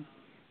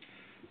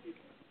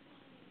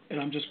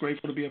I'm just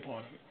grateful to be a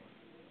part of it.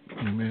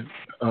 Amen.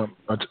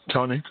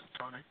 Tony?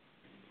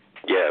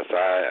 Yes,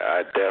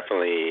 I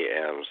definitely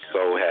am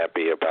so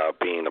happy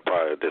about being a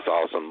part of this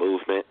awesome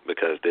movement,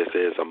 because this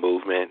is a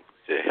movement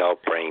to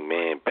help bring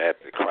men back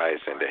to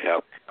Christ and to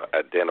help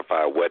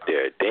identify what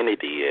their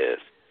identity is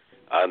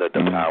under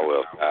the power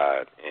of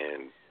God.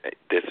 And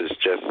this is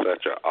just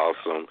such an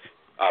awesome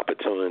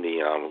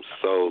opportunity. I'm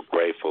so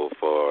grateful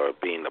for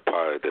being a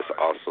part of this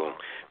awesome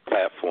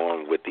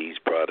platform with these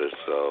brothers.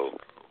 So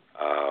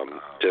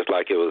just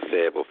like it was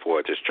said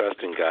before, just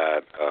trusting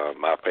God.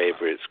 My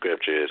favorite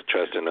scripture is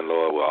trust in the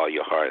Lord with all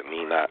your heart and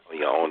lean not on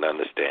your own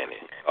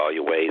understanding. All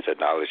your ways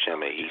acknowledge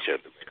him and each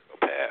of the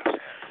paths.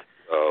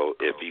 So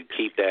if you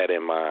keep that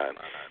in mind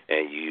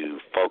and you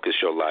focus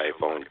your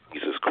life on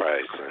Jesus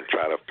Christ and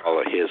try to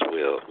follow his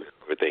will,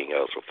 everything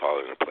else will fall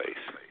into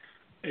place.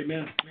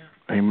 Amen.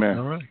 Amen.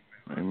 All right.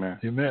 Amen.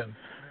 Amen.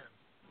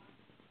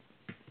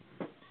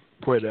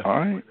 All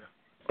right.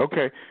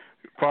 Okay.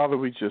 Father,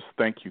 we just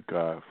thank you,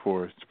 God,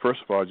 for,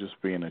 first of all,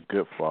 just being a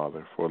good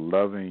father, for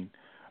loving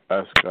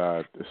us,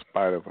 God,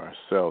 despite of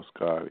ourselves,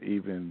 God,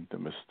 even the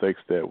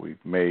mistakes that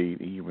we've made,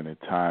 even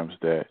at times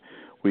that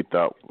we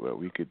thought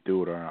we could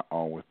do it on our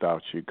own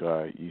without you,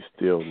 God. You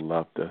still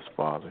loved us,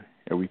 Father.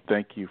 And we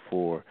thank you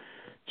for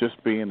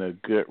just being a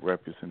good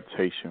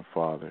representation,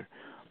 Father,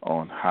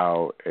 on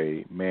how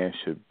a man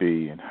should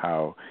be and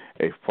how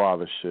a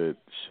father should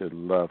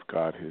love,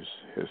 God,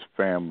 his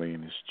family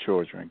and his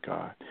children,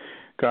 God.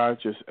 God,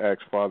 just ask,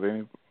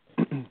 Father,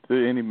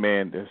 any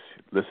man that's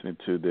listening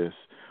to this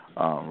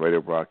radio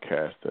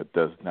broadcast that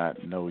does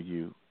not know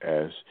you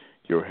as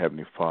your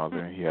Heavenly Father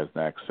and he has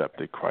not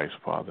accepted Christ,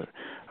 Father,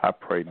 I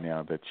pray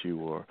now that you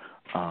will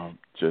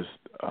just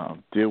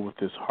deal with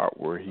his heart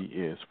where he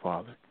is,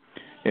 Father,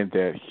 and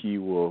that he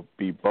will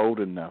be bold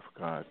enough,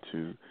 God,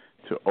 to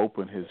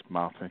open his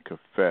mouth and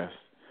confess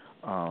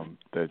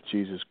that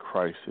Jesus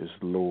Christ is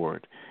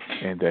Lord,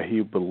 and that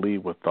he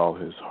believe with all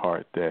his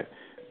heart that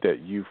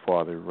you,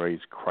 Father,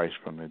 raised Christ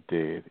from the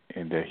dead,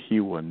 and that he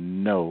will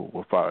know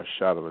without a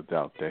shadow of a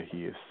doubt that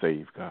he is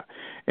saved, God,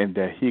 and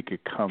that he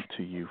could come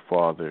to you,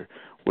 Father,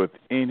 with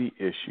any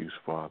issues,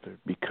 Father,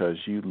 because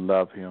you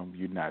love him,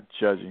 you're not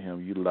judging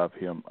him, you love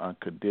him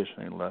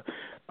unconditionally,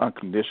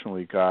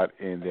 God,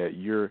 and that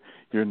you're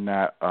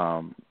not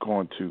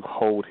going to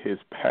hold his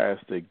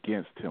past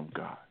against him,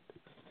 God.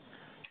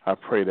 I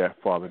pray that,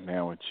 Father,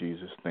 now in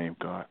Jesus' name,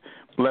 God.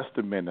 Bless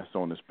the men that's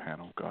on this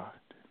panel, God.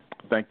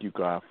 Thank you,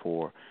 God,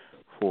 for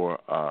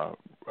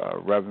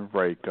Reverend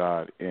Ray,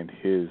 God, and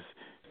his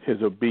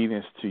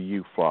obedience to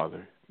you,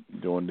 Father,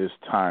 during this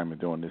time and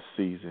during this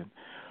season.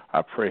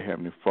 I pray,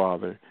 Heavenly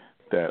Father,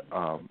 that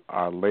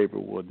our labor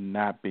will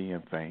not be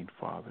in vain,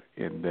 Father,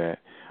 and that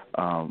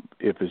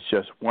if it's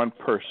just one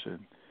person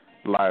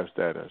lives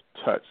that are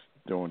touched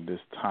during this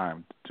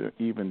time,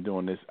 even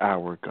during this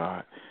hour,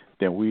 God,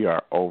 then we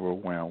are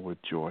overwhelmed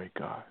with joy,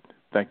 God.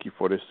 Thank you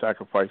for the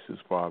sacrifices,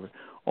 Father,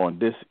 on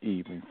this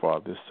evening,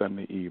 Father, this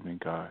Sunday evening,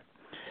 God.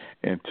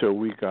 Until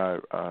we,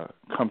 God,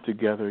 come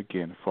together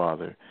again,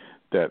 Father,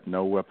 that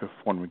no weapon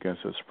formed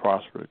against us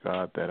prosper,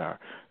 God,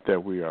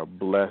 that we are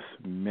blessed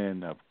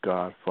men of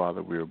God,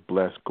 Father. We are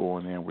blessed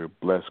going in, we're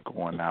blessed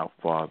going out,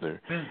 Father,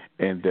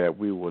 and that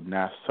we will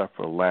not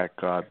suffer lack,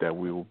 God, that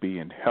we will be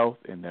in health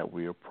and that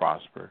we will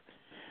prosper.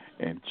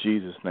 In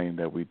Jesus' name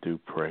that we do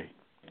pray.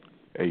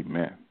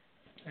 Amen.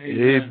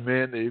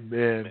 Amen.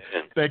 Amen.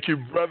 Thank you,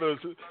 brothers.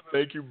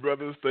 Thank you,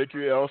 brothers. Thank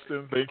you,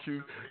 Elston. Thank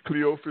you,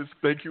 Cleophas.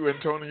 Thank you,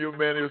 Antonio.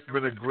 Man, it's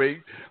been a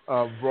great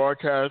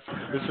broadcast.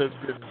 This has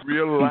been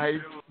real life,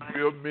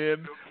 real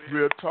men,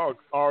 real talk.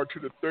 R to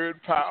the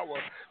third power.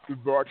 We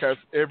broadcast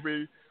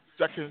every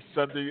second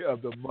Sunday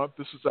of the month.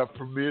 This is our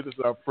premiere. This is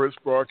our first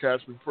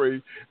broadcast. We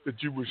pray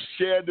that you will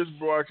share this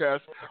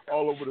broadcast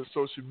all over the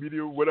social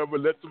media, whatever.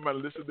 Let somebody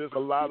listen. There's a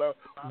lot of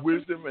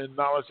wisdom and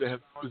knowledge that has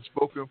been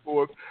spoken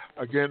forth.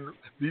 Again,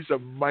 these are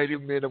mighty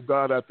men of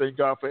God. I thank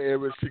God for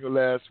every single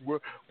last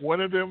word. One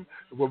of them,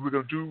 what we're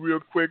going to do real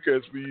quick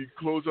as we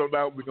close on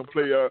out, we're going to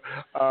play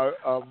our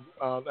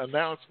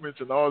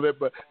announcements and all that.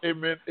 But,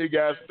 amen. Hey,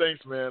 guys,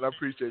 thanks, man. I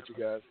appreciate you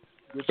guys.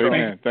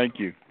 Amen. Thank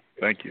you.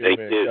 Thank you. Thank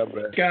you. God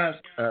bless. Guys.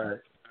 All right.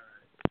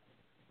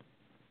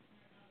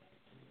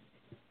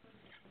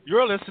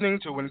 You're listening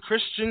to When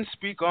Christians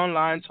Speak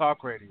Online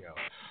Talk Radio,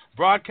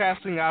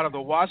 broadcasting out of the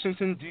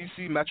Washington,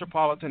 D.C.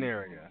 metropolitan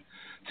area.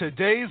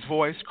 Today's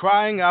voice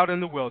crying out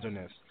in the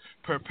wilderness,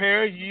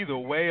 prepare ye the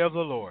way of the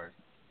Lord.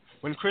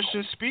 When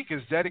Christians Speak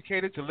is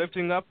dedicated to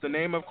lifting up the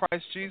name of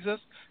Christ Jesus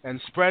and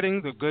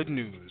spreading the good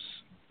news.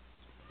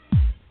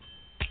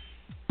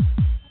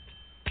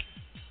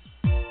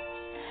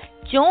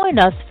 Join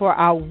us for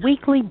our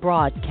weekly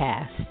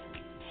broadcast,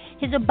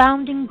 His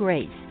Abounding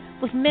Grace,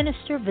 with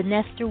Minister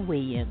Vanester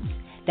Williams.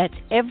 That's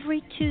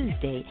every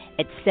Tuesday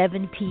at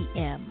 7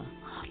 p.m.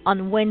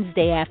 On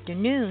Wednesday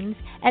afternoons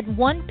at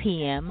 1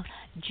 p.m.,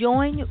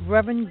 join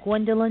Reverend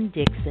Gwendolyn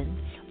Dixon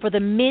for the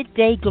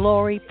Midday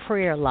Glory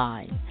Prayer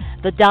Line.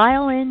 The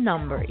dial-in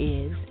number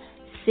is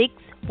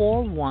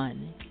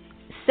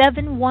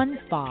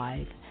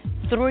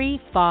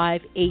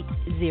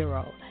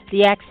 641-715-3580.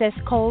 The access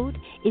code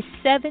is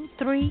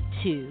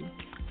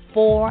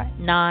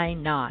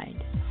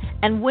 732499.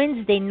 And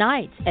Wednesday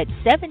nights at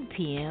 7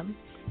 p.m.,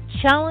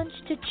 Challenge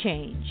to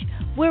Change,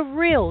 where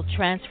real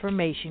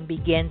transformation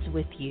begins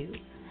with you.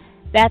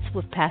 That's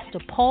with Pastor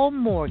Paul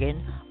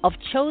Morgan of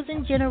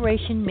Chosen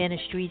Generation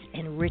Ministries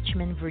in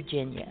Richmond,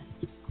 Virginia.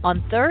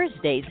 On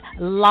Thursdays,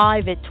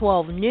 live at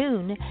 12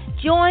 noon,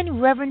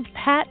 join Reverend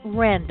Pat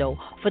Randall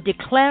for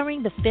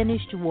Declaring the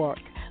Finished Work,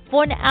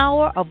 for an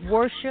hour of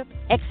worship,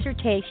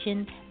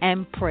 exhortation,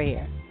 and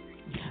prayer.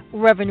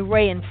 Reverend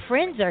Ray and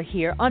friends are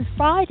here on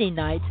Friday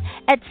nights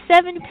at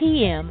 7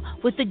 p.m.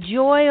 with the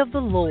joy of the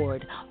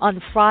Lord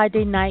on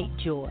Friday Night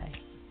Joy.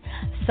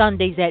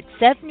 Sundays at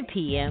 7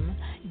 p.m.,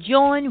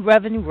 join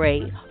Reverend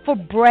Ray for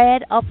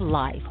Bread of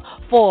Life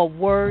for a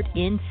word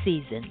in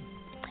season.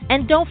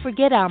 And don't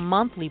forget our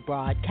monthly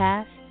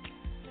broadcast.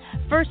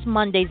 First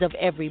Mondays of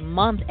every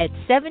month at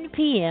 7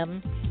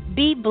 p.m.,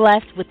 be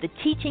blessed with the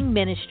teaching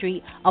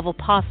ministry of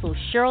Apostle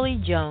Shirley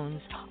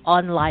Jones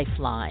on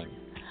Lifeline.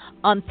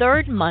 On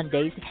third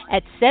Mondays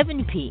at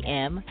 7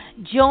 p.m.,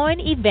 join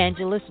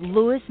Evangelist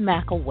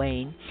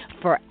McILwain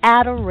for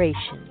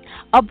Adoration,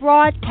 a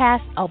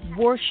broadcast of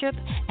worship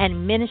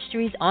and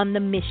ministries on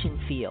the mission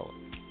field.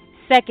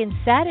 Second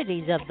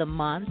Saturdays of the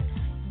month,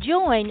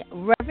 join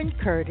Reverend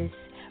Curtis,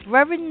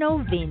 Reverend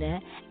Novena,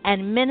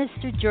 and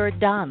Minister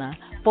Jordana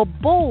for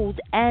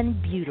Bold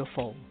and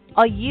Beautiful,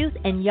 a youth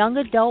and young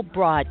adult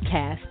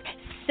broadcast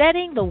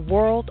setting the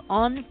world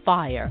on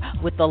fire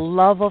with the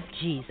love of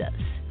Jesus.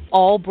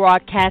 All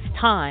broadcast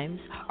times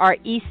are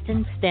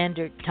Eastern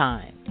Standard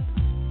Time.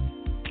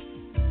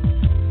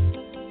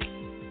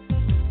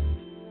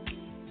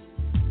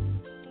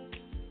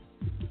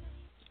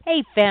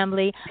 Hey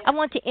family, I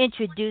want to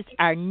introduce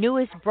our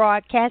newest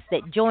broadcast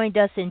that joined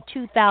us in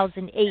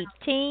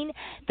 2018,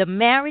 The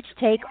Marriage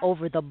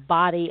Takeover, the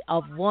Body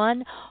of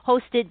One,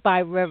 hosted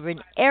by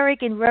Reverend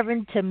Eric and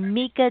Reverend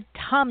Temeka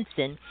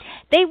Thompson.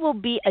 They will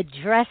be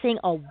addressing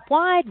a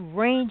wide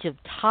range of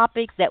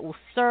topics that will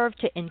serve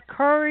to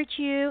encourage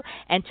you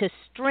and to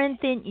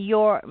strengthen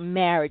your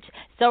marriage.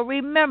 So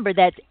remember,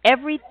 that's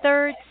every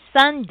third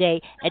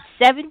Sunday at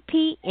 7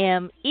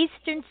 p.m.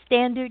 Eastern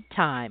Standard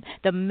Time.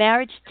 The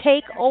Marriage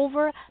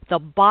Takeover, the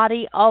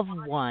Body of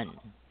One.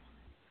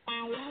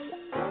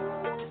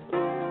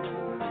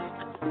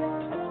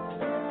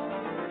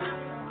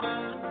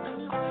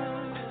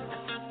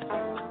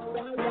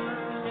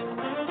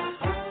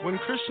 When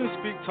Christians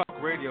Speak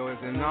Talk Radio is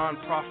a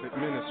non-profit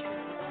ministry.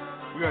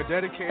 We are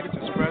dedicated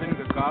to spreading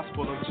the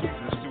gospel of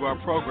Jesus through our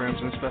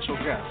programs and special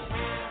guests.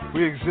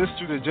 We exist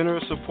through the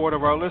generous support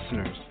of our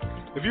listeners.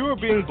 If you are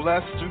being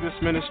blessed through this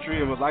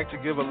ministry and would like to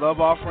give a love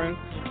offering,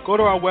 go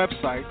to our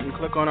website and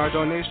click on our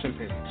donation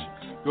page.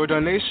 Your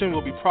donation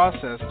will be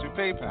processed to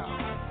PayPal.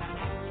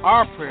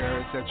 Our prayer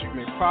is that you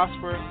may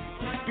prosper,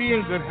 be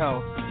in good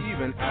health,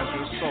 even as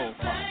your soul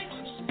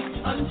prospers.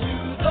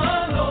 Unto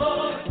the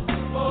Lord,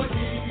 for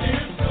He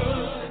is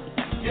good.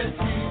 Yes,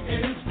 He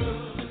is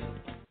good.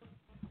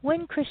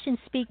 When Christians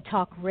Speak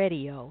Talk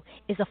Radio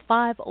is a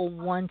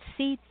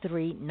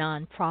 501c3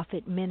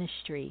 nonprofit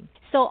ministry,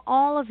 so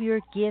all of your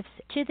gifts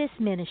to this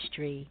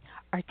ministry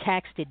are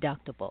tax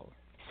deductible.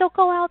 So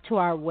go out to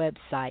our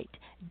website,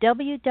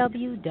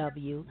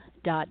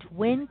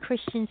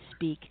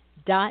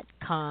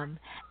 www.whenchristianspeak.com,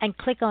 and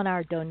click on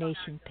our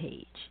donation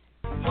page.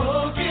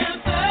 Oh,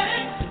 give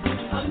thanks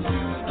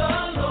unto